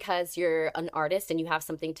just because you're an artist and you have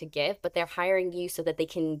something to give, but they're hiring you so that they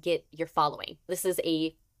can get your following. This is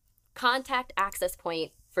a contact access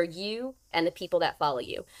point for you and the people that follow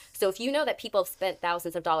you. So if you know that people have spent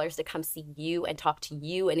thousands of dollars to come see you and talk to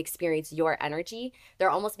you and experience your energy,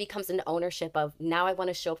 there almost becomes an ownership of, now I want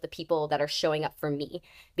to show up the people that are showing up for me,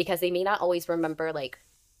 because they may not always remember like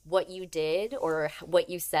what you did or what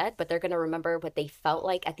you said, but they're going to remember what they felt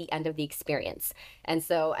like at the end of the experience. And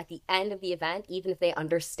so at the end of the event, even if they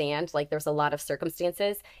understand like there's a lot of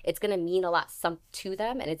circumstances, it's going to mean a lot to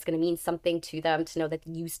them, and it's going to mean something to them to know that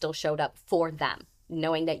you still showed up for them,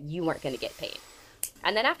 knowing that you weren't going to get paid.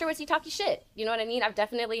 And then afterwards you talk your shit. You know what I mean? I've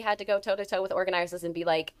definitely had to go toe to toe with organizers and be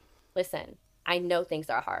like, listen, I know things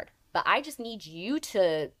are hard, but I just need you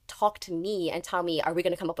to talk to me and tell me, are we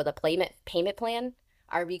going to come up with a payment plan?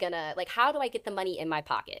 Are we gonna, like, how do I get the money in my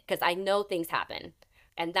pocket? Because I know things happen.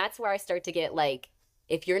 And that's where I start to get like,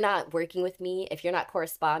 if you're not working with me, if you're not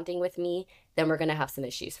corresponding with me, then we're gonna have some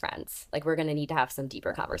issues, friends. Like, we're gonna need to have some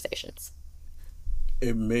deeper conversations.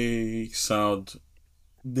 It may sound,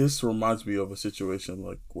 this reminds me of a situation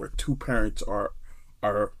like where two parents are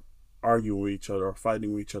arguing with each other or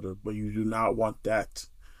fighting with each other, but you do not want that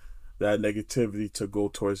negativity to go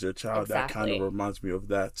towards your child. Exactly. That kind of reminds me of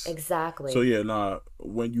that. Exactly. So yeah,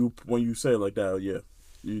 when you say it like that, yeah,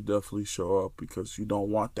 you definitely show up, because you don't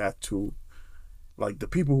want that to, like, the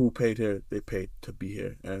people who paid here, they paid to be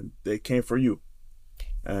here and they came for you,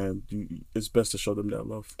 and it's best to show them that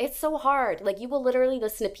love. It's so hard. Like, you will literally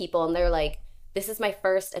listen to people and they're like, this is my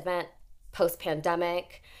first event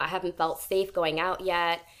post-pandemic. I haven't felt safe going out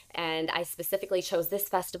yet. And I specifically chose this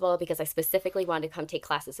festival because I specifically wanted to come take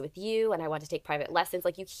classes with you and I wanted to take private lessons.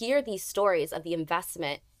 Like, you hear these stories of the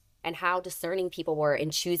investment and how discerning people were in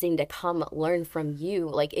choosing to come learn from you.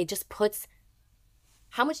 Like, it just puts,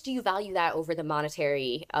 how much do you value that over the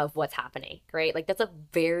monetary of what's happening, right? Like, that's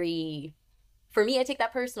for me, I take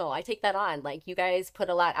that personal. I take that on. Like, you guys put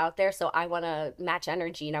a lot out there, so I want to match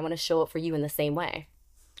energy and I want to show up for you in the same way.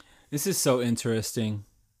 This is so interesting.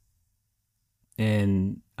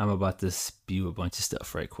 And I'm about to spew a bunch of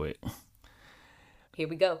stuff right quick. Here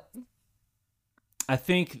we go. I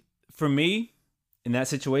think for me, in that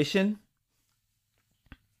situation,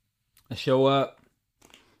 I show up,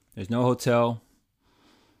 there's no hotel,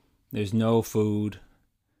 there's no food.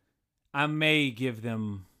 I may give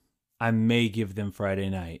them Friday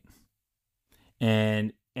night.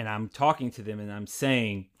 And I'm talking to them and I'm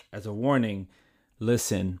saying, as a warning,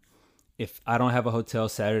 listen, if I don't have a hotel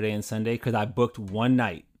Saturday and Sunday, because I booked one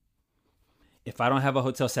night, if I don't have a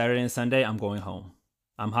hotel Saturday and Sunday, I'm going home.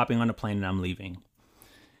 I'm hopping on a plane and I'm leaving.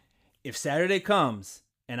 If Saturday comes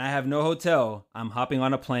and I have no hotel, I'm hopping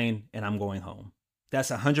on a plane and I'm going home.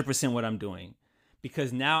 That's 100% what I'm doing.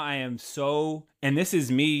 Because now I am so, and this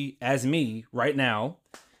is me as me right now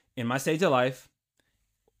in my stage of life,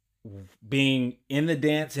 being in the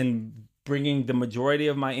dance and bringing the majority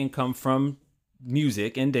of my income from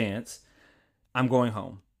music and dance, I'm going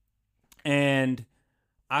home. And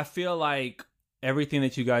I feel like everything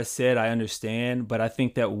that you guys said, I understand, but I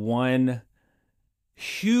think that one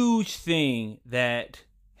huge thing that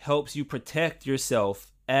helps you protect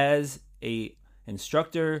yourself as a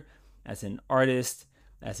instructor, as an artist,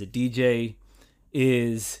 as a DJ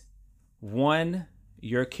is, one,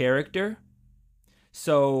 your character.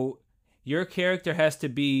 So your character has to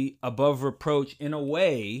be above reproach in a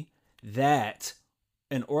way that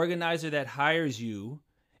an organizer that hires you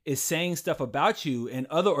is saying stuff about you, and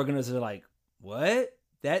other organizers are like, what?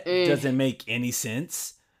 That doesn't make any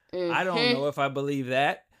sense. I don't know if I believe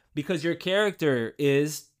that, because your character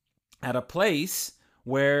is at a place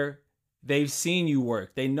where they've seen you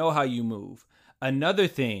work. They know how you move. Another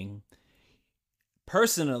thing,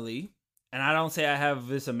 personally, and I don't say I have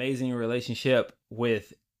this amazing relationship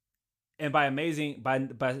with, and by amazing,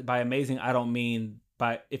 by amazing, I don't mean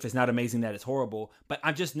by, if it's not amazing that it's horrible, but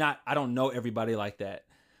I'm just not, I don't know everybody like that.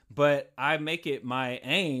 But I make it my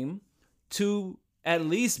aim to at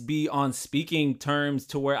least be on speaking terms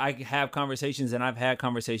to where I have conversations, and I've had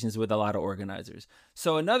conversations with a lot of organizers.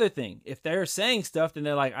 So another thing, if they're saying stuff, then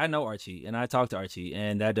they're like, I know Archie and I talk to Archie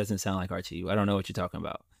and that doesn't sound like Archie. I don't know what you're talking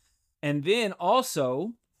about. And then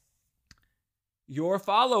also your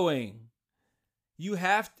following. You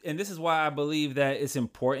have, and this is why I believe that it's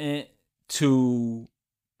important to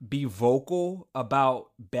be vocal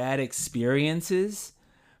about bad experiences,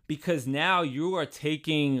 because now you are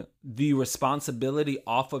taking the responsibility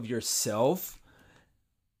off of yourself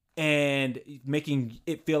and making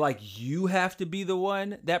it feel like you have to be the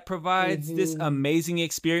one that provides this amazing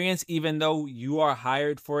experience, even though you are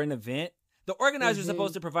hired for an event. The organizer is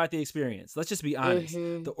supposed to provide the experience. Let's just be honest.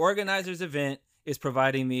 The organizer's event is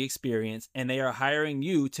providing the experience, and they are hiring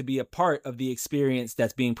you to be a part of the experience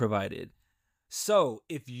that's being provided. So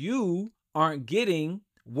if you aren't getting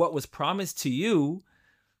what was promised to you,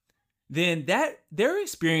 then that their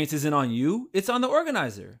experience isn't on you, it's on the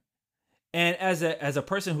organizer. And as a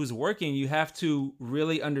person who's working, you have to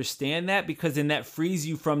really understand that, because then that frees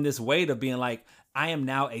you from this weight of being like, I am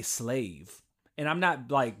now a slave. And I'm not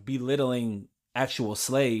like belittling actual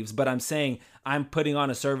slaves, but I'm saying I'm putting on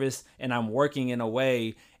a service and I'm working in a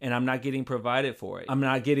way and I'm not getting provided for it. I'm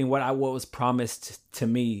not getting what was promised to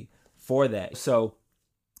me for that. So,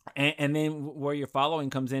 and then where your following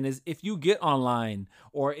comes in is if you get online,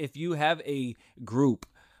 or if you have a group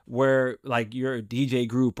where like your DJ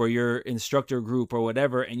group or your instructor group or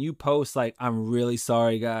whatever, and you post like, I'm really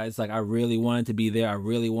sorry guys, like I really wanted to be there, I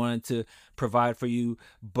really wanted to provide for you,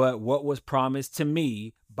 but what was promised to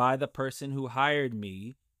me by the person who hired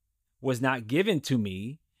me was not given to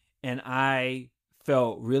me, and I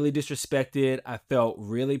felt really disrespected, I felt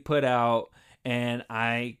really put out, and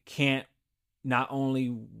I can't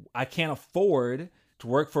afford to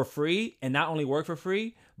work for free, and not only work for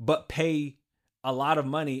free, but pay a lot of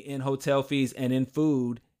money in hotel fees and in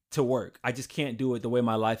food to work. I just can't do it the way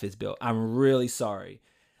my life is built. I'm really sorry.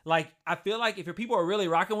 Like, I feel like if your people are really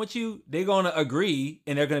rocking with you, they're going to agree,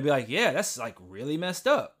 and they're going to be like, yeah, that's like really messed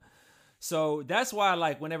up. So that's why,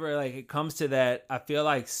 like, whenever like it comes to that, I feel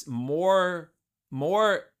like more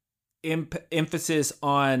emphasis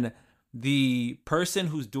on the person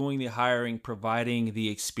who's doing the hiring, providing the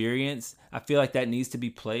experience. I feel like that needs to be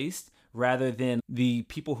placed, rather than the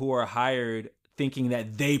people who are hired thinking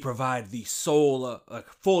that they provide the soul,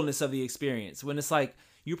 fullness of the experience, when it's like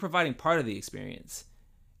you're providing part of the experience,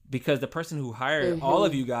 because the person who hired all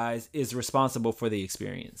of you guys is responsible for the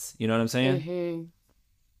experience. You know what I'm saying?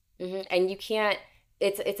 And you can't,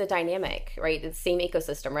 it's a dynamic, right? It's the same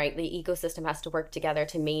ecosystem, right? The ecosystem has to work together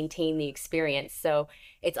to maintain the experience. So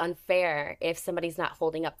it's unfair if somebody's not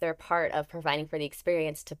holding up their part of providing for the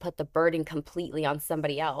experience to put the burden completely on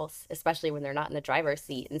somebody else, especially when they're not in the driver's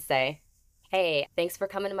seat, and say, hey, thanks for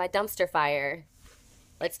coming to my dumpster fire.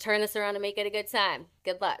 Let's turn this around and make it a good time.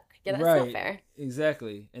 Good luck. Yeah, that's not fair.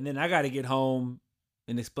 Exactly. And then I got to get home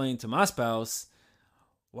and explain to my spouse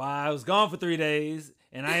why I was gone for 3 days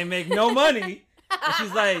and I ain't make no money. And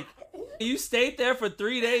she's like, you stayed there for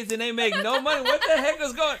 3 days and they make no money. What the heck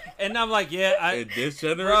is going? And I'm like, in this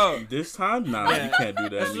generation, this time, you can't do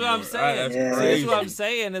that. That's anymore. what I'm saying. That's what I'm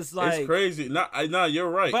saying. It's like, it's crazy. No, you're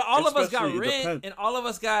right. But all of us got rent, and all of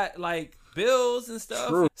us got like bills and stuff.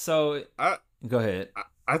 True. So go ahead.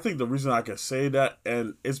 I think the reason I can say that,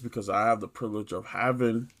 and it's because I have the privilege of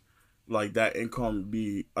having like that income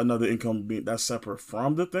be another income being that's separate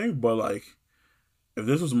from the thing. But like, if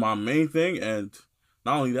this was my main thing, and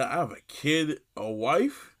not only that, I have a kid, a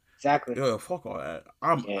wife. Exactly. Yo, fuck all that.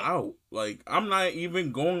 I'm out. Like, I'm not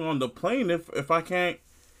even going on the plane if I can't.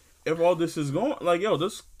 If all this is going, like, yo,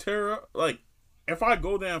 this terror. Like, if I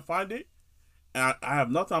go there and find it, and I have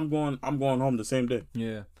nothing, I'm going home the same day.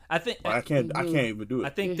 Yeah, I think I can't even do it. I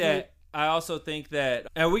think that. I also think that,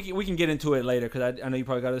 and we can get into it later, because I know you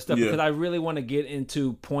probably got other stuff. Because I really want to get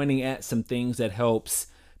into pointing at some things that helps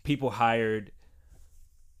people hired.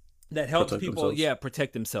 That helps people,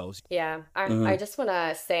 protect themselves. Yeah, I just want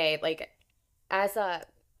to say, like, as an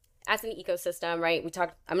ecosystem, right?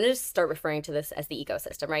 I'm going to just start referring to this as the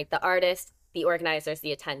ecosystem, right? The artists, the organizers,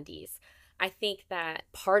 the attendees. I think that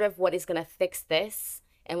part of what is going to fix this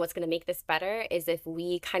And what's going to make this better is if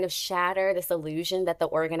we kind of shatter this illusion that the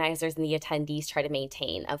organizers and the attendees try to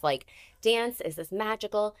maintain of like, dance is this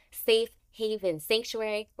magical, safe haven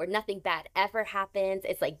sanctuary where nothing bad ever happens.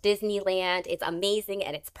 It's like Disneyland. It's amazing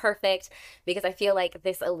and it's perfect, because I feel like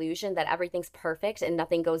this illusion that everything's perfect and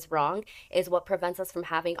nothing goes wrong is what prevents us from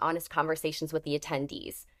having honest conversations with the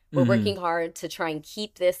attendees. We're working hard to try and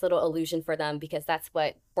keep this little illusion for them because that's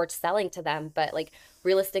what we're selling to them. But like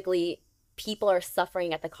realistically, people are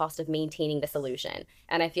suffering at the cost of maintaining this illusion.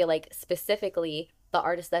 And I feel like specifically the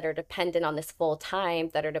artists that are dependent on this full time,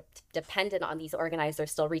 that are dependent on these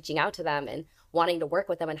organizers still reaching out to them and wanting to work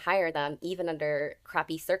with them and hire them, even under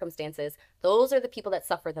crappy circumstances, those are the people that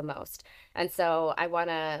suffer the most. And so I want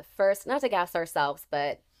to first, not to gas ourselves,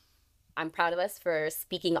 but I'm proud of us for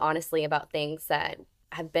speaking honestly about things that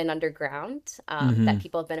have been underground, that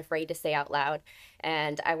people have been afraid to say out loud.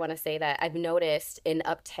 And I want to say that I've noticed an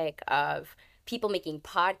uptick of people making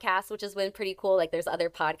podcasts, which has been pretty cool. Like there's other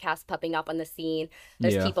podcasts popping up on the scene.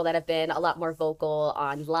 There's people that have been a lot more vocal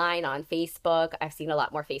online, on Facebook. I've seen a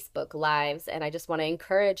lot more Facebook lives. And I just want to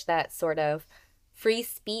encourage that sort of free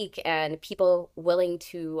speak and people willing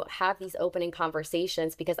to have these opening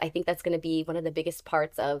conversations, because I think that's going to be one of the biggest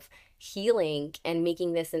parts of healing and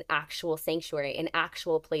making this an actual sanctuary, an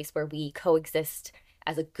actual place where we coexist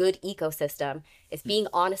as a good ecosystem, is being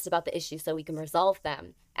honest about the issues so we can resolve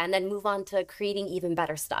them and then move on to creating even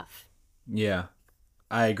better stuff. Yeah,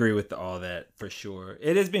 I agree with all that for sure.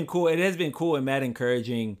 It has been cool. It has been cool and mad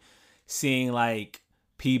encouraging seeing like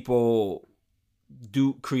people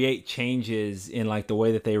do create changes in like the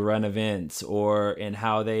way that they run events or in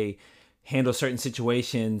how they handle certain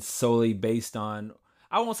situations solely based on,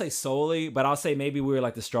 I won't say solely, but I'll say maybe we were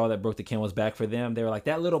like the straw that broke the camel's back for them. They were like,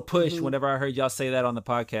 that little push, whenever I heard y'all say that on the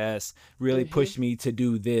podcast, really pushed me to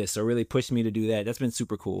do this or really pushed me to do that. That's been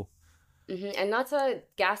super cool. And not to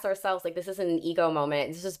gas ourselves, like this isn't an ego moment.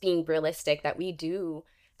 It's just being realistic that we do.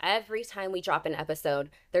 Every time we drop an episode,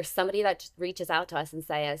 there's somebody that just reaches out to us and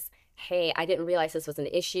says, hey, I didn't realize this was an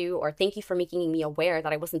issue, or thank you for making me aware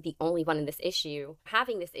that I wasn't the only one in this issue,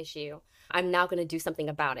 having this issue. I'm now going to do something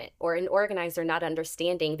about it. Or an organizer not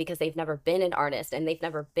understanding because they've never been an artist and they've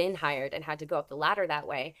never been hired and had to go up the ladder that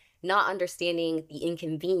way, not understanding the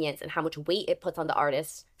inconvenience and how much weight it puts on the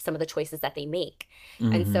artists, some of the choices that they make.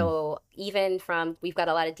 And so even from, we've got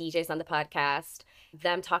a lot of DJs on the podcast,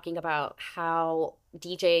 them talking about how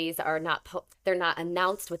DJs are not, they're not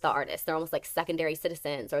announced with the artists. They're almost like secondary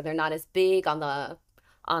citizens, or they're not as big on the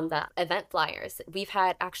event flyers. We've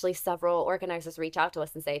had actually several organizers reach out to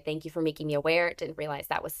us and say, thank you for making me aware. Didn't realize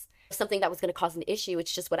that was something that was going to cause an issue.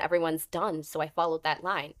 It's just what everyone's done. So I followed that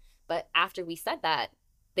line. But after we said that,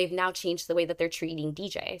 they've now changed the way that they're treating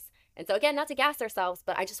DJs. And so again, not to gas ourselves,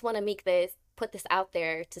 but I just want to put this out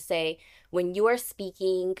there to say, when you are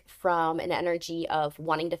speaking from an energy of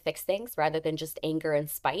wanting to fix things rather than just anger and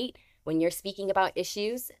spite, when you're speaking about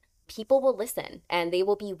issues, people will listen and they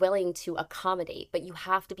will be willing to accommodate, but you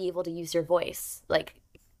have to be able to use your voice. Like,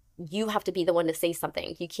 you have to be the one to say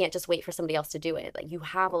something. You can't just wait for somebody else to do it. Like, you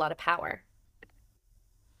have a lot of power.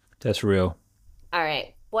 That's real. All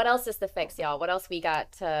right. What else is the fix, y'all? What else we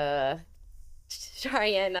got to try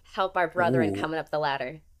and help our brethren coming up the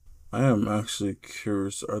ladder? I am actually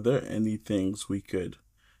curious. Are there any things we could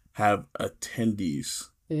have attendees?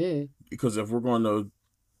 Because if we're going to,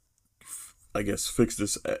 I guess, fix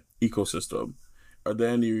this ecosystem, are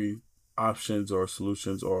there any options or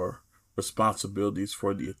solutions or responsibilities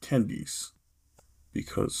for the attendees?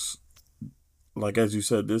 Because, like as you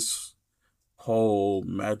said, this whole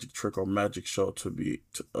magic trick or magic show to be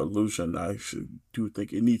illusion, I do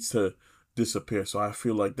think it needs to disappear. So I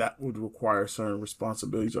feel like that would require certain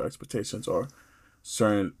responsibilities or expectations or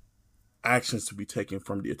certain actions to be taken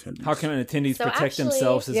from the attendees. How can attendees protect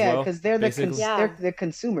themselves as well? Yeah, because they're the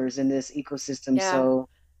consumers in this ecosystem.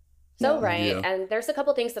 Right. And there's a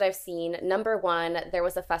couple things that I've seen. Number one, there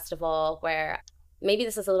was a festival where, maybe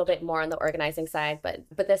this is a little bit more on the organizing side, but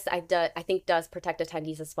this I think does protect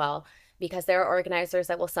attendees as well, because there are organizers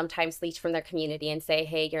that will sometimes leech from their community and say,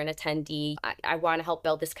 hey, you're an attendee. I want to help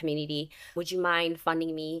build this community. Would you mind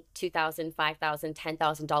funding me $2,000, $5,000,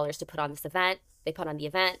 $10,000 to put on this event? They put on the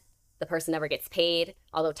event. The person never gets paid.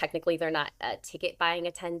 Although technically they're not a ticket buying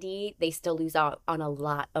attendee, they still lose out on a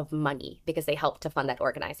lot of money because they helped to fund that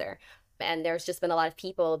organizer. And there's just been a lot of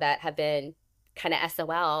people that have been kind of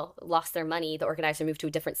SOL, lost their money. The organizer moved to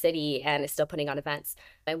a different city and is still putting on events.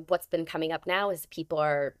 And what's been coming up now is people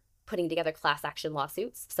are putting together class action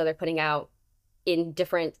lawsuits. So they're putting out in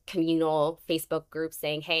different communal Facebook groups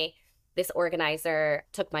saying, hey, this organizer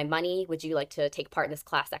took my money. Would you like to take part in this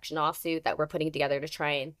class action lawsuit that we're putting together to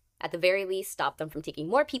try and At the very least, stop them from taking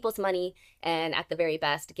more people's money, and at the very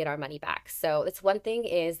best, get our money back. So it's one thing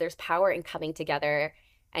is there's power in coming together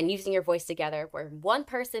and using your voice together, where one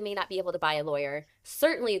person may not be able to buy a lawyer.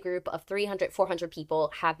 Certainly a group of 300, 400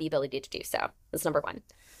 people have the ability to do so. That's number one.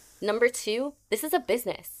 Number two, this is a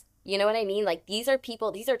business. You know what I mean? Like, these are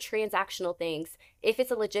people, these are transactional things. If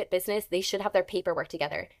it's a legit business, they should have their paperwork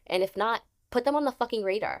together. And if not, put them on the fucking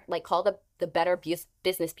radar. Like, call the Better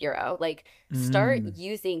Business Bureau. Like, start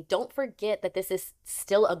using, don't forget that this is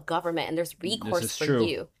still a government and there's recourse for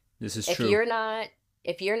you. This is if true.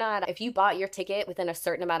 If you bought your ticket within a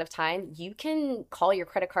certain amount of time, you can call your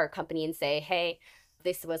credit card company and say, hey,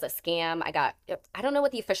 this was a scam. I don't know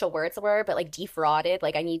what the official words were, but like defrauded.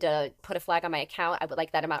 Like, I need to put a flag on my account. I would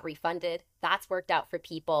like that amount refunded. That's worked out for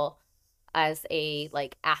people as a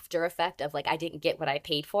like after effect of like, I didn't get what I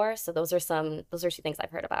paid for. So those are two things I've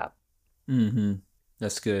heard about. Mm-hmm.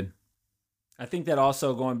 That's good. I think that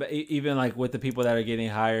also going back, even like with the people that are getting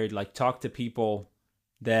hired, like talk to people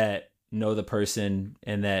that know the person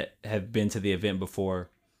and that have been to the event before.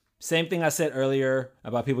 Same thing I said earlier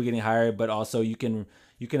about people getting hired, but also you can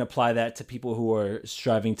apply that to people who are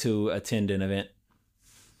striving to attend an event.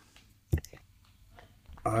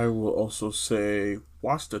 I will also say,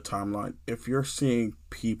 watch the timeline. If you're seeing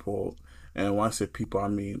people, and when I say people, I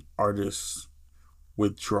mean artists,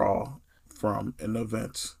 withdraw from an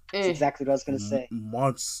event. That's exactly what I was going to say.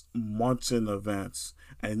 Months in advance.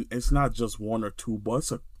 And it's not just one or two, but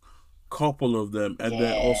it's a couple of them. And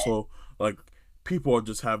then also, like, people are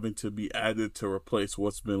just having to be added to replace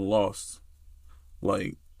what's been lost.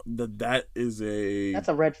 Like, that's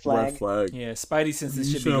a red flag. Yeah, Spidey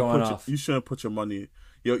senses should be going off. You shouldn't put your money.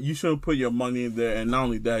 You shouldn't put your money in there. And not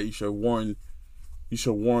only that, you should warn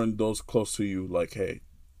those close to you, like, hey,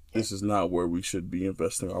 this is not where we should be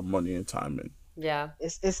investing our money and time in. Yeah,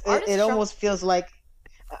 it almost feels like,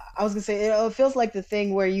 I was gonna say, it feels like the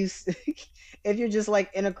thing where you, if you're just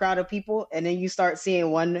like in a crowd of people and then you start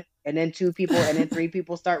seeing one and then two people and then three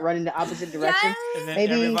people start running the opposite direction, and then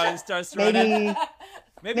everybody starts running.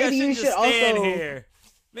 Maybe I should just stand here.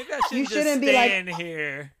 Maybe I should just stand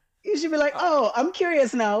here. You should be like, oh, I'm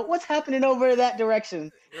curious now. What's happening over that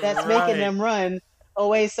direction that's making them run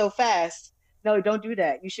away so fast? No, don't do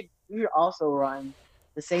that. You should also run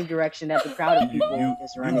the same direction that the crowd of people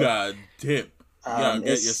is running. You gotta dip. You gotta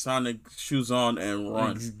get your Sonic shoes on and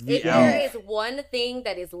run. If there is one thing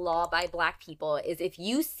that is law by Black people, is if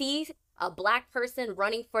you see a Black person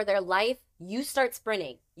running for their life, you start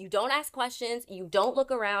sprinting. You don't ask questions. You don't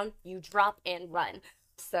look around. You drop and run.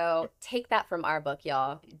 So take that from our book,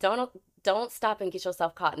 y'all. Don't stop and get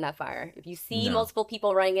yourself caught in that fire. If you see multiple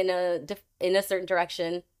people running in a certain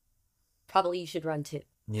direction, probably you should run too.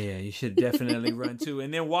 Yeah, you should definitely run too.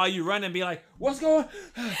 And then while you run and be like, what's happening?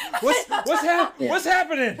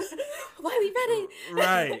 Why are we running?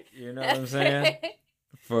 Right. You know what I'm saying?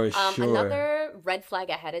 For sure. Another red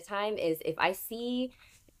flag ahead of time is if I see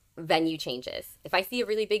venue changes. If I see a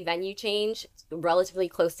really big venue change relatively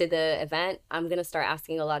close to the event, I'm going to start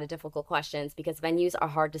asking a lot of difficult questions because venues are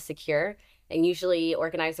hard to secure. And usually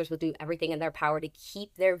organizers will do everything in their power to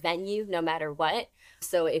keep their venue no matter what.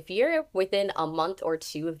 So if you're within a month or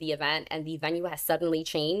two of the event and the venue has suddenly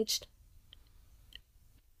changed,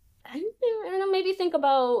 I don't know, maybe think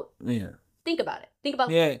about it. Think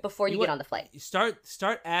about it before you get on the flight.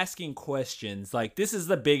 Start asking questions. Like, this is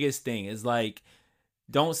the biggest thing is like,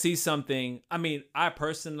 don't see something. I mean, I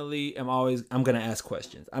personally I'm going to ask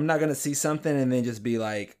questions. I'm not going to see something and then just be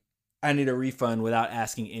like, I need a refund without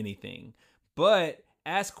asking anything. But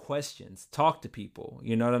ask questions, talk to people.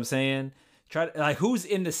 You know what I'm saying? Try to, like, who's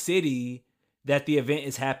in the city that the event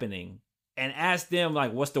is happening, and ask them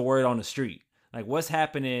like, what's the word on the street? Like, what's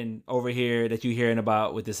happening over here that you're hearing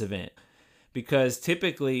about with this event? Because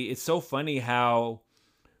typically, it's so funny how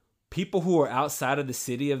people who are outside of the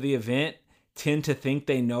city of the event tend to think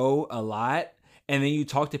they know a lot. And then you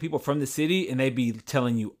talk to people from the city and they be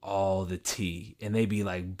telling you all the tea. And they be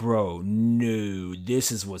like, bro, no,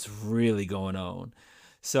 this is what's really going on.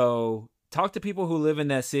 So talk to people who live in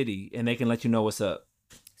that city and they can let you know what's up.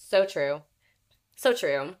 So true. So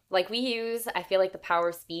true. Like, we use, I feel like, the power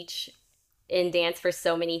of speech in dance for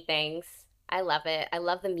so many things. I love it. I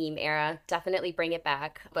love the meme era. Definitely bring it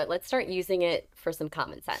back. But let's start using it for some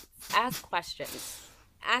common sense. Ask questions.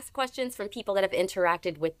 Ask questions from people that have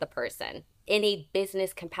interacted with the person in a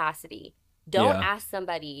business capacity. Don't ask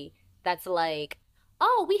somebody that's like,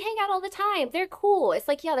 oh, we hang out all the time. They're cool. It's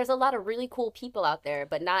like, yeah, there's a lot of really cool people out there,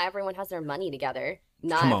 but not everyone has their money together.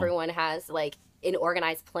 Not everyone has like an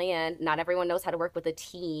organized plan. Not everyone knows how to work with a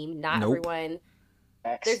team. Not everyone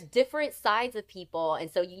There's different sides of people, and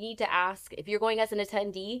so you need to ask, if you're going as an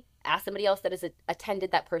attendee, ask somebody else that has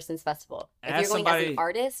attended that person's festival. If you're going as an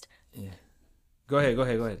artist, Go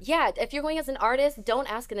ahead. Yeah, if you're going as an artist,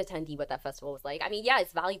 don't ask an attendee what that festival was like. I mean, yeah,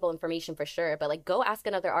 it's valuable information for sure, but like, go ask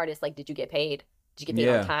another artist, like, did you get paid? Did you get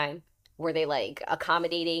paid on time? Were they like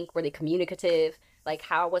accommodating? Were they communicative? Like,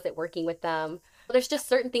 how was it working with them? There's just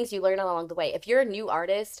certain things you learn along the way. If you're a new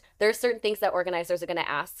artist, there are certain things that organizers are going to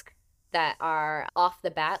ask that are off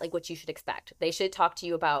the bat, like what you should expect. They should talk to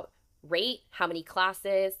you about rate, how many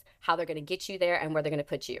classes, how they're going to get you there, and where they're going to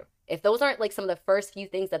put you. If those aren't like some of the first few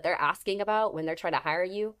things that they're asking about when they're trying to hire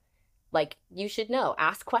you, like, you should know.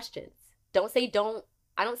 Ask questions. I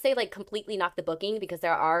don't say like completely knock the booking, because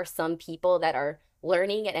there are some people that are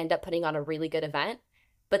learning and end up putting on a really good event.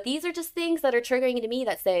 But these are just things that are triggering to me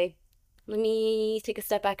that say, let me take a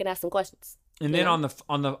step back and ask some questions. And then on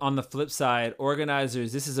the flip side,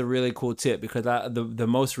 organizers, this is a really cool tip, because the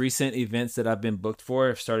most recent events that I've been booked for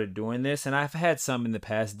have started doing this, and I've had some in the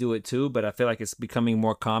past do it too, but I feel like it's becoming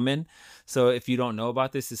more common. So if you don't know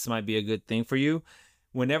about this might be a good thing for you.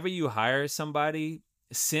 Whenever you hire somebody,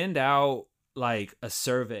 send out like a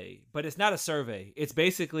survey, but it's not a survey. It's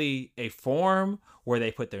basically a form where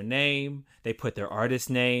they put their name, they put their artist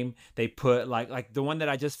name, they put like the one that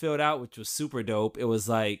I just filled out, which was super dope. It was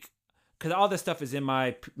like, because all this stuff is in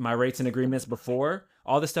my rates and agreements before.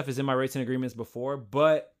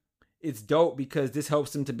 But it's dope because this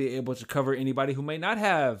helps them to be able to cover anybody who may not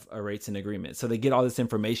have a rates and agreement. So they get all this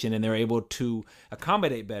information and they're able to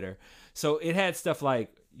accommodate better. So it had stuff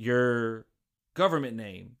like your government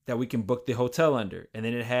name that we can book the hotel under. And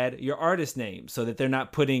then it had your artist name, so that they're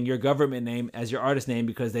not putting your government name as your artist name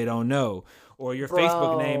because they don't know. Or your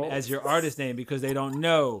Facebook name as your artist name because they don't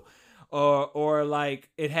know. Or like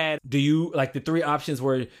it had, the three options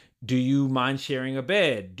were, do you mind sharing a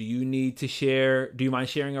bed? Do you mind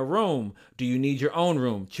sharing a room? Do you need your own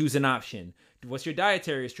room? Choose an option. What's your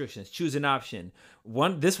dietary restrictions? Choose an option.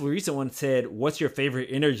 This recent one said, what's your favorite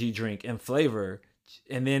energy drink and flavor?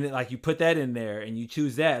 And then like you put that in there and you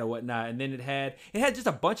choose that or whatnot. And then it had just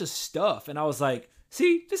a bunch of stuff. And I was like,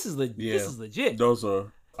 see, this is legit.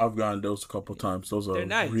 I've gotten those a couple times. Those are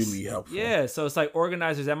nice. Really helpful. Yeah, so it's like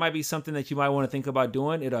organizers, that might be something that you might want to think about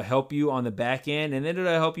doing. It'll help you on the back end, and then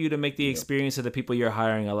it'll help you to make the experience of the people you're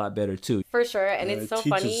hiring a lot better too. For sure, and it's so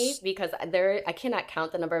funny because I cannot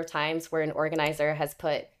count the number of times where an organizer has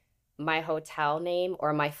put my hotel name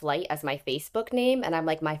or my flight as my Facebook name, and I'm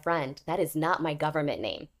like, my friend, that is not my government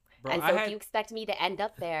name. Bro, and so if you expect me to end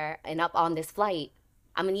up there and up on this flight,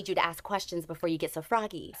 I'm going to need you to ask questions before you get so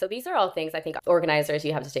froggy. So these are all things I think organizers,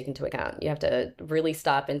 you have to take into account. You have to really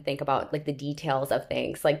stop and think about like the details of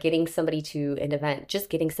things. Like getting somebody to an event, just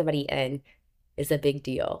getting somebody in is a big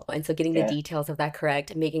deal. And so getting the details of that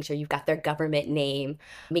correct, making sure you've got their government name,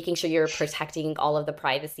 making sure you're protecting all of the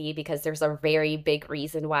privacy, because there's a very big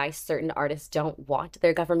reason why certain artists don't want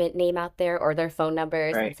their government name out there or their phone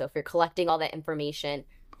numbers. Right. And so if you're collecting all that information,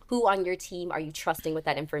 who on your team are you trusting with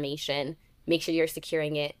that information? Make sure you're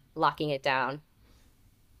securing it, locking it down.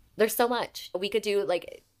 There's so much we could do.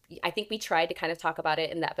 Like, I think we tried to kind of talk about it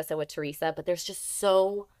in the episode with Teresa, but there's just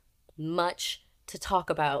so much to talk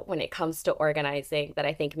about when it comes to organizing that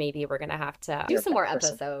I think maybe we're going to have to do some more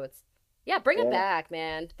episodes. Yeah, bring it back,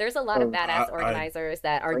 man. There's a lot of badass organizers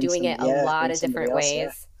that are doing it a lot of different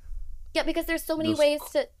ways. Yeah, because there's so many ways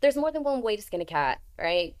there's more than one way to skin a cat,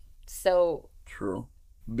 right? So. True.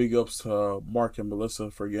 Big ups to Mark and Melissa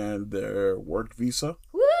for getting their work visa.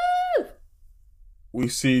 Woo! We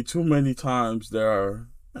see too many times there are,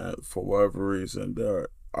 for whatever reason, there are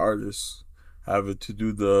artists having to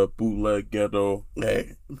do the bootleg ghetto,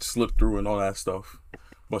 slip through and all that stuff.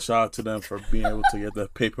 But shout out to them for being able to get the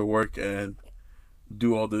paperwork and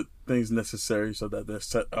do all the things necessary so that they're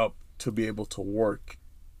set up to be able to work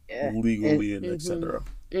legally and etc.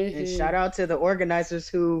 And shout out to the organizers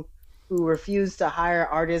who refuse to hire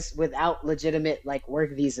artists without legitimate like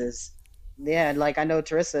work visas. Yeah, like I know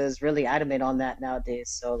Teresa is really adamant on that nowadays.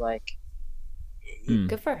 So like,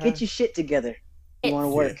 good for her. Get your shit together. You want to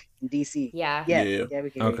work in DC? Yeah,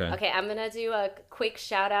 we can. Okay, I'm gonna do a quick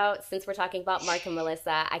shout out since we're talking about Mark and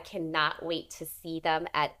Melissa. I cannot wait to see them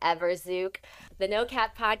at Everzook. The No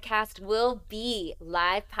Cap podcast will be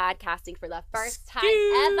live podcasting for the first time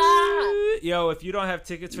ever. Yo, if you don't have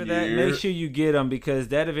tickets for that, make sure you get them, because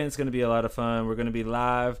that event's gonna be a lot of fun. We're gonna be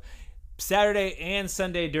live Saturday and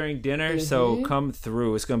Sunday during dinner, so come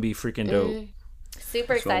through. It's gonna be freaking dope.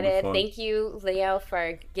 Super excited. Thank you, Leo,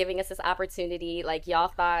 for giving us this opportunity. Like y'all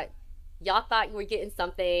thought you were getting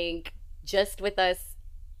something just with us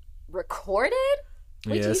recorded?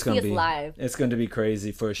 Wait till you see us live. It's going to be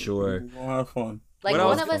crazy for sure. We'll have fun. Like What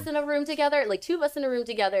one else? of us in a room together, like two of us in a room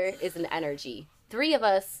together is an energy. Three of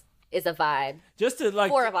us is a vibe. Just to like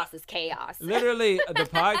Four of us is chaos. literally the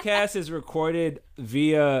podcast is recorded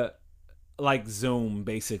via like Zoom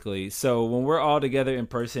basically. So when we're all together in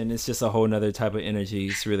person, it's just a whole nother type of energy.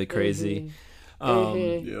 It's really crazy.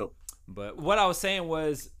 Yep. But what I was saying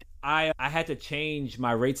was I had to change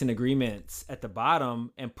my rates and agreements at the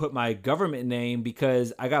bottom and put my government name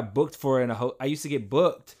because I got booked for I used to get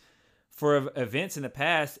booked for events in the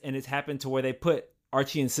past, and it's happened to where they put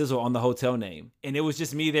Archie and Sizzle on the hotel name, and it was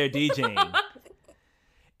just me there DJing.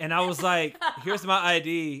 And I was like, "Here's my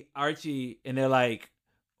ID, Archie," and they're like,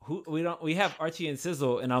 "Who? We have Archie and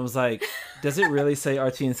Sizzle," and I was like, "Does it really say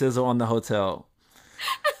Archie and Sizzle on the hotel?"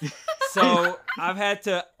 So I've had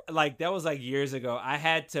to, like, that was like years ago. I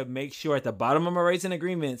had to make sure at the bottom of my rates and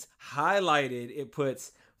agreements, highlighted, it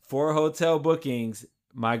puts for hotel bookings,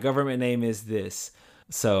 my government name is this.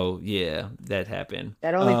 So yeah, that happened.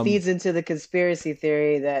 That only feeds into the conspiracy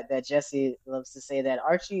theory that Jesse loves to say, that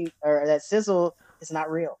Archie or that Sizzle is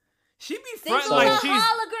not real. She be Sizzle fronting like a she's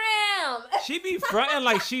hologram. she be fronting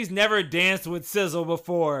like she's never danced with Sizzle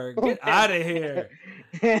before. Get out of here.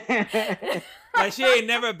 Like she ain't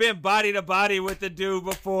never been body to body with the dude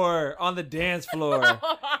before on the dance floor.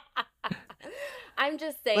 I'm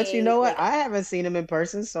just saying. But you know what? like, I haven't seen him in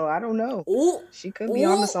person, so I don't know. Ooh, She could be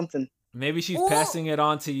onto Ooh. something. Maybe she's passing it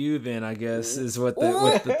on to you then, I guess, is what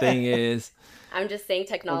the thing is. I'm just saying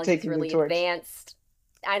technology is taking the really torch. advanced.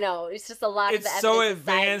 I know, it's just a lot of It's the so evidence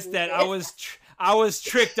advanced society that I was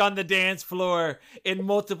tricked on the dance floor in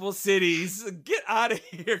multiple cities. Get out of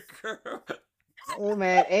here, girl. Oh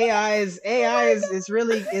man, AI is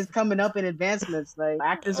really coming up in advancements. Like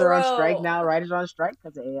actors are on strike Bro. now, writers are on strike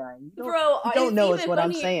because of AI. You Bro, don't it's know is even what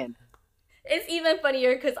I'm funny- saying. It's even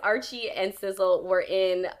funnier because Archie and Sizzle were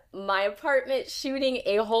in my apartment shooting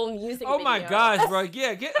a whole music Oh video. my gosh, bro.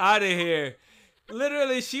 Yeah, get out of here.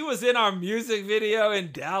 Literally, she was in our music video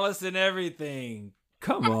in Dallas and everything.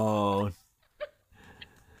 Come on.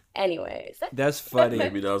 Anyways, That's funny.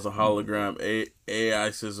 Maybe that was a hologram AI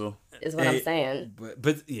Sizzle. is what I'm saying.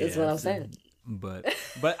 But yeah. Is what I'm saying. But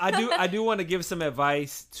I do want to give some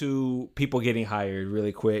advice to people getting hired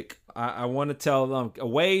really quick. I want to tell them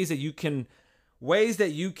ways that you can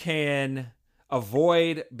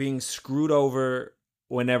avoid being screwed over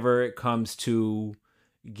whenever it comes to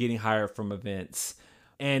getting hired from events.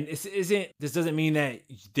 And this doesn't mean that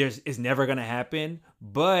it's never going to happen,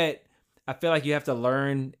 but I feel like you have to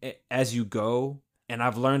learn as you go. And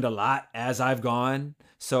I've learned a lot as I've gone.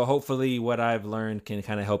 So hopefully what I've learned can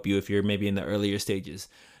kind of help you if you're maybe in the earlier stages.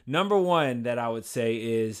 Number one that I would say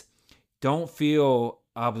is don't feel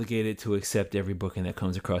obligated to accept every booking that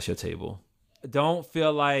comes across your table. Don't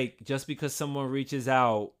feel like just because someone reaches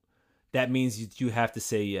out, that means you have to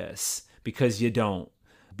say yes, because you don't.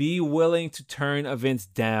 Be willing to turn events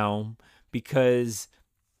down, because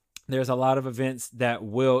there's a lot of events that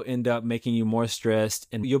will end up making you more stressed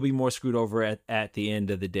and you'll be more screwed over at the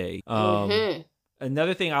end of the day.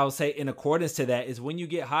 Another thing I will say in accordance to that is when you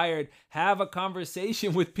get hired, have a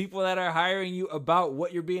conversation with people that are hiring you about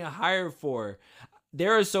what you're being hired for.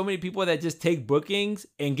 There are so many people that just take bookings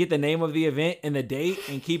and get the name of the event and the date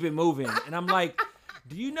and keep it moving. And I'm like,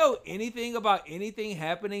 do you know anything about anything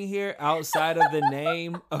happening here outside of the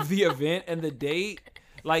name of the event and the date?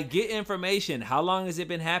 Like, get information. How long has it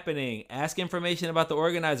been happening? Ask information about the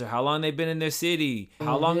organizer. How long they've been in their city?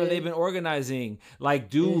 How long have they been organizing?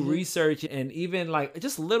 Like, do research, and even like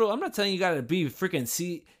just little. I'm not telling you got to be freaking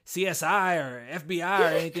CSI or FBI or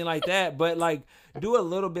anything like that, but like do a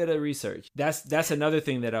little bit of research. That's another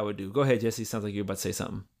thing that I would do. Go ahead, Jesse. Sounds like you're about to say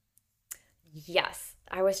something. Yes.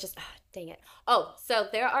 I was just, dang it. Oh, so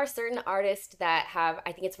there are certain artists that have,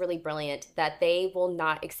 I think it's really brilliant, that they will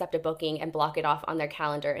not accept a booking and block it off on their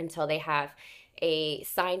calendar until they have a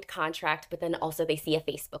signed contract, but then also they see a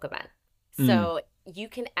Facebook event. So you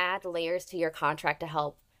can add layers to your contract to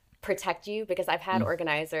help protect you, because I've had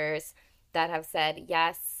organizers that have said,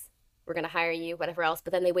 yes, we're going to hire you, whatever else,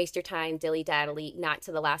 but then they waste your time dilly-daddly, not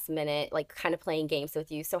to the last minute, like kind of playing games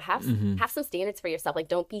with you. So have some standards for yourself. Like,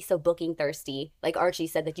 don't be so booking thirsty. Like Archie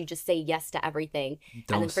said, that you just say yes to everything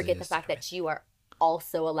and then forget the fact that you are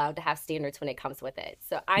also allowed to have standards when it comes with it.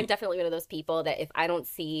 So I'm definitely one of those people that if I don't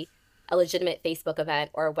see a legitimate Facebook event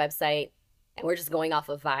or a website and we're just going off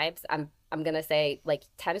of vibes, I'm going to say, like,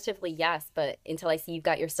 tentatively yes, but until I see you've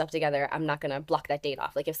got your stuff together, I'm not going to block that date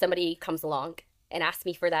off. Like, if somebody comes along and asks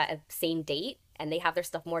me for that same date and they have their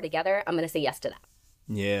stuff more together, I'm going to say yes to that.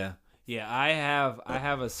 Yeah. I have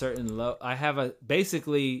a certain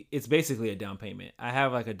it's basically a down payment. I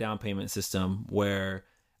have like a down payment system where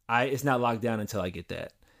it's not locked down until I get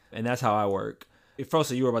that. And that's how I work.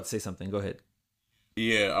 Frosa, you were about to say something. Go ahead.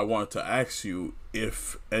 Yeah, I wanted to ask you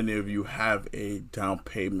if any of you have a down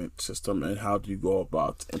payment system and how do you go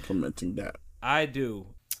about implementing that? I do.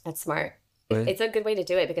 That's smart. Go ahead. It's a good way to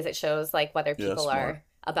do it because it shows like whether Yeah, people smart. are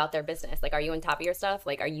about their business. Like, are you on top of your stuff?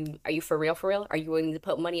 Like, are you for real? For real? Are you willing to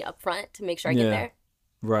put money up front to make sure I get there?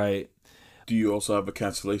 Right. Do you also have a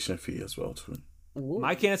cancellation fee as well, too? Ooh.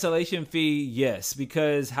 My cancellation fee, yes,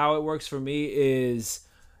 because how it works for me is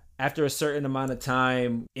after a certain amount of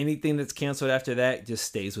time, anything that's canceled after that just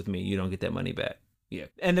stays with me. You don't get that money back. Yeah.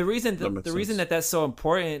 And the reason that that's so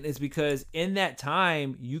important is because in that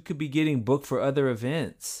time, you could be getting booked for other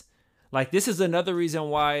events. Like, this is another reason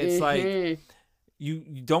why it's like you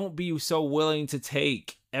don't be so willing to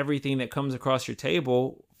take everything that comes across your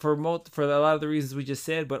table for a lot of the reasons we just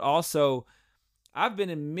said, but also I've been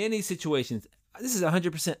in many situations. This is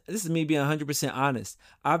 100%. This is me being 100% honest.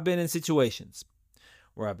 I've been in situations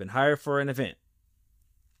where I've been hired for an event,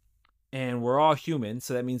 and we're all human,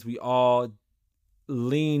 so that means we all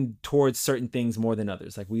lean towards certain things more than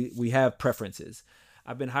others. Like we have preferences.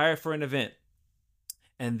 I've been hired for an event,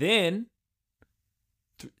 and then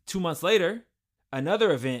 2 months later,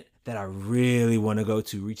 another event that I really want to go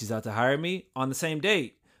to reaches out to hire me on the same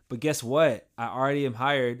date. But guess what? I already am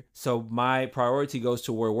hired, so my priority goes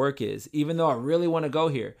to where work is, even though I really want to go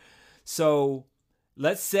here. So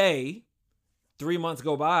let's say 3 months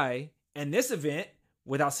go by, and this event,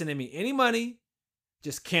 without sending me any money,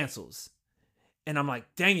 just cancels. And I'm like,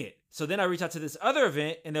 dang it. So then I reach out to this other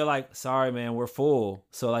event, and they're like, sorry, man, we're full.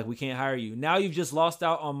 So like, we can't hire you. Now you've just lost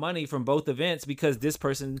out on money from both events because this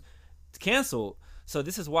person canceled. So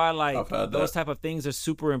this is why like those type of things are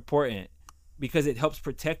super important, because it helps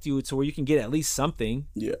protect you to where you can get at least something.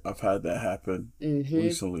 Yeah, I've had that happen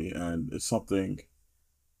recently, and it's something.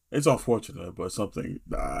 It's unfortunate, but something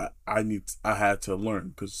that I had to learn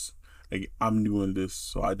because like, I'm new in this,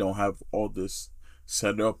 so I don't have all this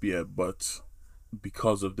set up yet. But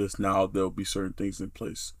because of this, now there'll be certain things in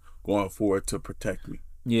place going forward to protect me.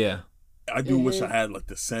 Yeah, I do wish I had like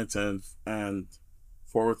the sense and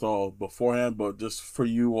forethought beforehand, but just for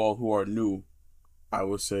you all who are new, I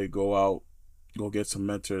would say go out. Go get some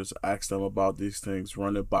mentors, ask them about these things,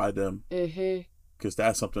 run it by them. Because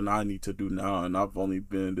that's something I need to do now. And I've only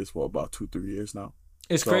been in this for about 2-3 years now.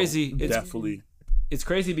 It's crazy. It's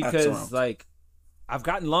crazy because around. like I've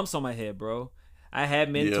gotten lumps on my head, bro. I had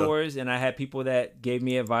mentors and I had people that gave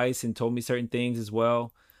me advice and told me certain things as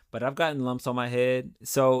well. But I've gotten lumps on my head.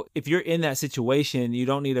 So if you're in that situation, you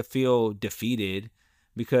don't need to feel defeated,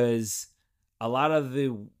 because a lot of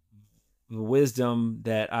the wisdom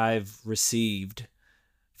that I've received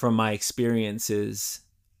from my experiences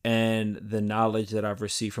and the knowledge that I've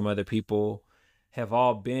received from other people have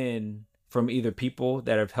all been from either people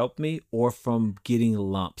that have helped me or from getting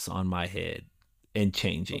lumps on my head and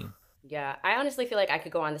changing. Yeah, I honestly feel like I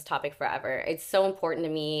could go on this topic forever. It's so important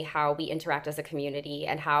to me how we interact as a community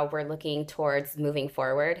and how we're looking towards moving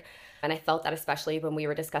forward. And I felt that especially when we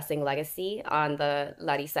were discussing legacy on the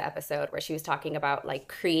Larissa episode, where she was talking about like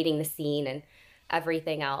creating the scene and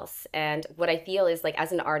everything else. And what I feel is like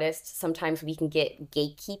as an artist, sometimes we can get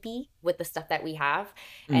gatekeepy with the stuff that we have.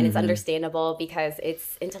 And it's understandable because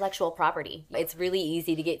it's intellectual property. It's really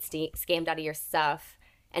easy to get scammed out of your stuff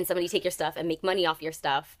and somebody take your stuff and make money off your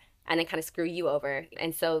stuff and then kind of screw you over.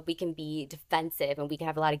 And so we can be defensive and we can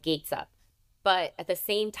have a lot of gates up. But at the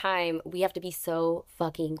same time, we have to be so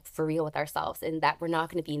fucking for real with ourselves, and that we're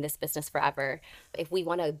not going to be in this business forever. If we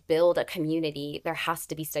want to build a community, there has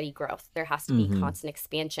to be steady growth. There has to be constant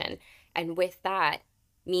expansion. And with that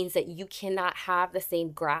means that you cannot have the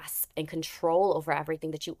same grasp and control over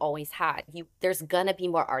everything that you always had. There's going to be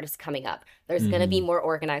more artists coming up. There's going to be more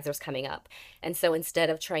organizers coming up. And so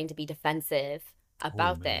instead of trying to be defensive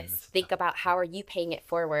about this, think about how are you paying it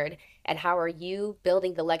forward and how are you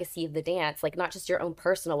building the legacy of the dance, like not just your own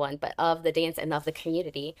personal one, but of the dance and of the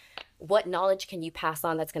community. What knowledge can you pass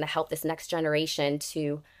on that's going to help this next generation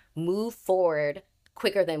to move forward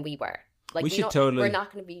quicker than we were? Like we're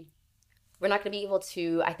not going to be able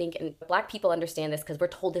to, I think, and Black people understand this because we're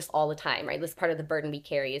told this all the time, right? This is part of the burden we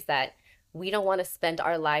carry, is that we don't want to spend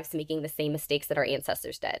our lives making the same mistakes that our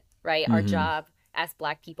ancestors did, right? Our job as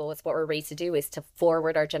Black people, it's what we're raised to do, is to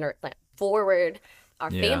forward our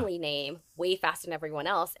family name way faster than everyone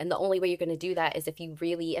else. And the only way you're going to do that is if you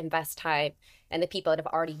really invest time and the people that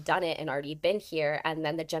have already done it and already been here, and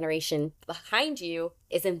then the generation behind you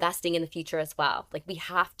is investing in the future as well. Like we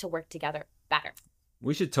have to work together better.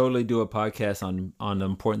 We should totally do a podcast on the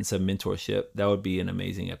importance of mentorship. That would be an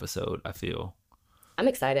amazing episode, I feel. I'm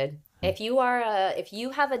excited. If you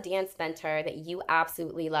have a dance mentor that you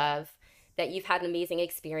absolutely love, that you've had an amazing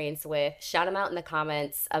experience with, shout them out in the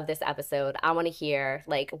comments of this episode. I want to hear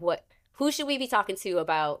like who should we be talking to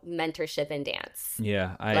about mentorship in dance?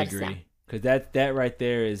 Yeah, I agree. Because that right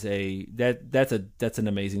there is that's an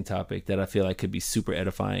amazing topic that I feel like could be super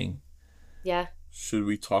edifying. Yeah. Should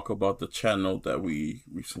we talk about the channel that we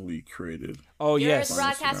recently created? Oh, yes. Your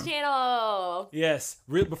broadcast channel. Yes.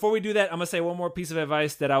 Before we do that, I'm going to say one more piece of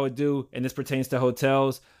advice that I would do, and this pertains to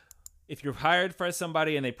hotels. If you're hired for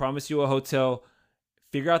somebody and they promise you a hotel,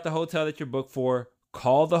 figure out the hotel that you're booked for,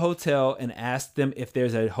 call the hotel and ask them if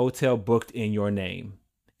there's a hotel booked in your name,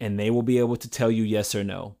 and they will be able to tell you yes or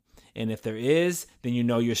no. And if there is, then you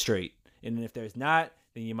know you're straight. And if there's not,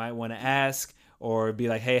 then you might want to ask or be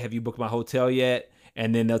like, hey, have you booked my hotel yet?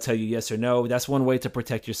 And then they'll tell you yes or no. That's one way to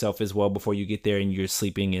protect yourself as well before you get there and you're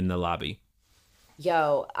sleeping in the lobby.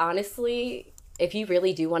 Yo, honestly, if you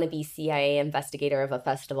really do want to be CIA investigator of a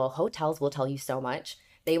festival, hotels will tell you so much.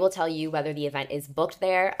 They will tell you whether the event is booked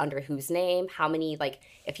there, under whose name, how many, like,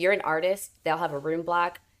 if you're an artist, they'll have a room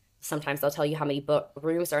block. Sometimes they'll tell you how many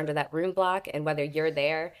rooms are under that room block and whether you're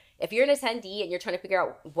there. If you're an attendee and you're trying to figure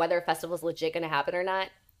out whether a festival is legit going to happen or not,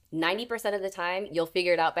 90% of the time, you'll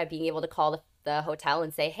figure it out by being able to call the hotel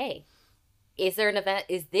and say, hey, is there an event?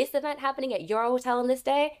 Is this event happening at your hotel on this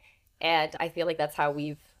day? And I feel like that's how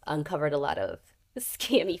we've uncovered a lot of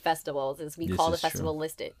scammy festivals is we call the festival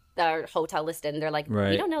listed, the hotel listed, and they're like,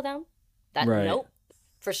 we don't know them. Nope.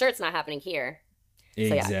 For sure it's not happening here.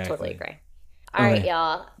 Exactly. So yeah, totally agree. All right,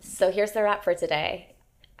 y'all. So here's the wrap for today.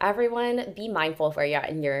 Everyone, be mindful for you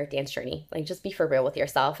in your dance journey. Like, just be for real with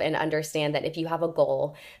yourself and understand that if you have a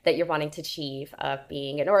goal that you're wanting to achieve of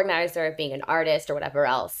being an organizer, being an artist, or whatever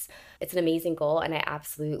else, it's an amazing goal. And I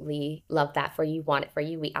absolutely love that for you, want it for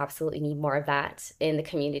you. We absolutely need more of that in the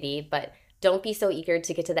community. But don't be so eager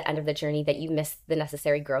to get to the end of the journey that you miss the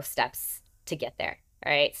necessary growth steps to get there.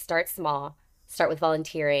 All right, start small. Start with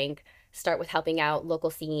volunteering. Start with helping out local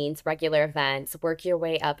scenes, regular events, work your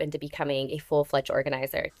way up into becoming a full-fledged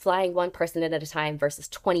organizer. Flying one person in at a time versus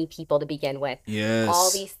 20 people to begin with. Yes.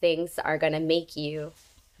 All these things are going to make you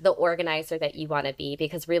the organizer that you want to be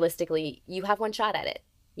because realistically, you have one shot at it.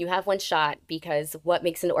 You have one shot because what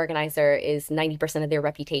makes an organizer is 90% of their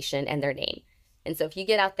reputation and their name. And so if you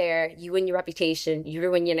get out there, you win your reputation, you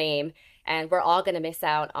ruin your name, and we're all going to miss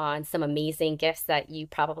out on some amazing gifts that you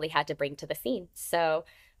probably had to bring to the scene. So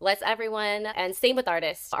let's everyone, and same with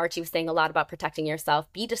artists. Archie was saying a lot about protecting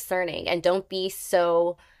yourself. Be discerning and don't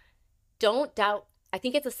doubt. I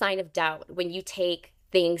think it's a sign of doubt when you take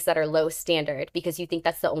things that are low standard because you think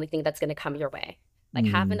that's the only thing that's going to come your way. Like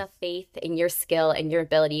have enough faith in your skill and your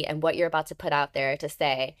ability and what you're about to put out there to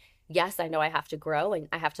say, yes, I know I have to grow and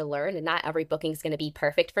I have to learn and not every booking is going to be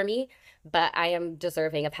perfect for me, but I am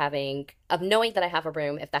deserving of knowing that I have a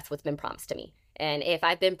room if that's what's been promised to me. And if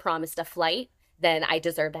I've been promised a flight, then I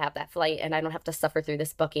deserve to have that flight and I don't have to suffer through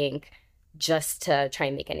this booking just to try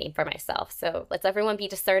and make a name for myself. So let's everyone be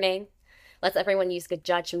discerning. Let's everyone use good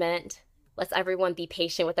judgment. Let's everyone be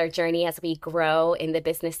patient with our journey as we grow in the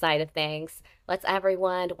business side of things. Let's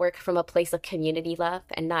everyone work from a place of community love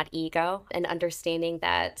and not ego and understanding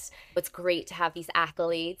that it's great to have these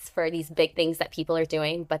accolades for these big things that people are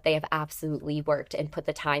doing, but they have absolutely worked and put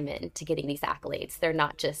the time in to getting these accolades. They're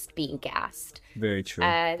not just being gassed. Very true.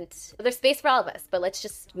 And there's space for all of us, but let's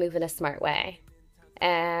just move in a smart way.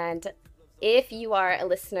 And if you are a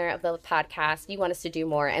listener of the podcast, you want us to do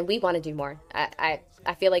more, and we want to do more.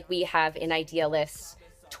 I feel like we have an idea list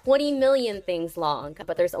 20 million things long,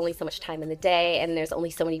 but there's only so much time in the day and there's only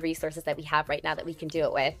so many resources that we have right now that we can do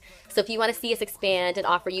it with. So if you want to see us expand and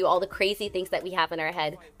offer you all the crazy things that we have in our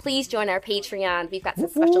head, please join our Patreon. We've got some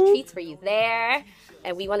special treats for you there.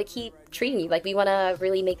 And we want to keep treating you like we want to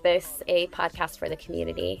really make this a podcast for the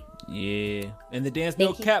community. Yeah. And the Dance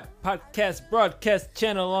No Cap podcast broadcast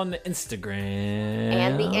channel on the Instagram.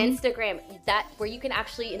 And the Instagram, that where you can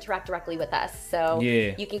actually interact directly with us. So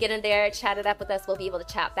you can get in there, chat it up with us. We'll be able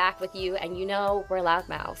to chat back with you. And you know we're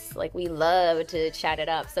loudmouths. Like we love to chat it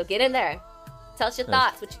up. So get in there. Tell us your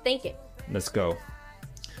thoughts, what you're thinking. Let's go.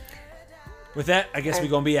 With that, I guess we're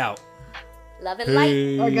going to be out. Love and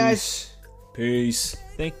light. All right, guys. Peace.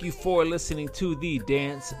 Thank you for listening to the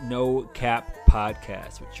Dance No Cap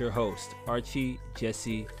podcast with your host, Archie,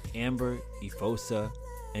 Jesse, Amber, Ifosa,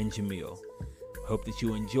 and Jamil. Hope that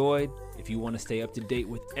you enjoyed. If you want to stay up to date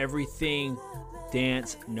with everything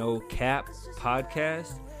Dance No Cap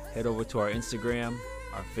podcast, head over to our Instagram,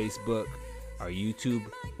 our Facebook, our YouTube,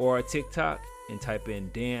 or our TikTok and type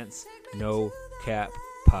in Dance No Cap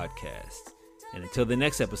podcast. And until the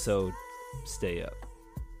next episode, stay up.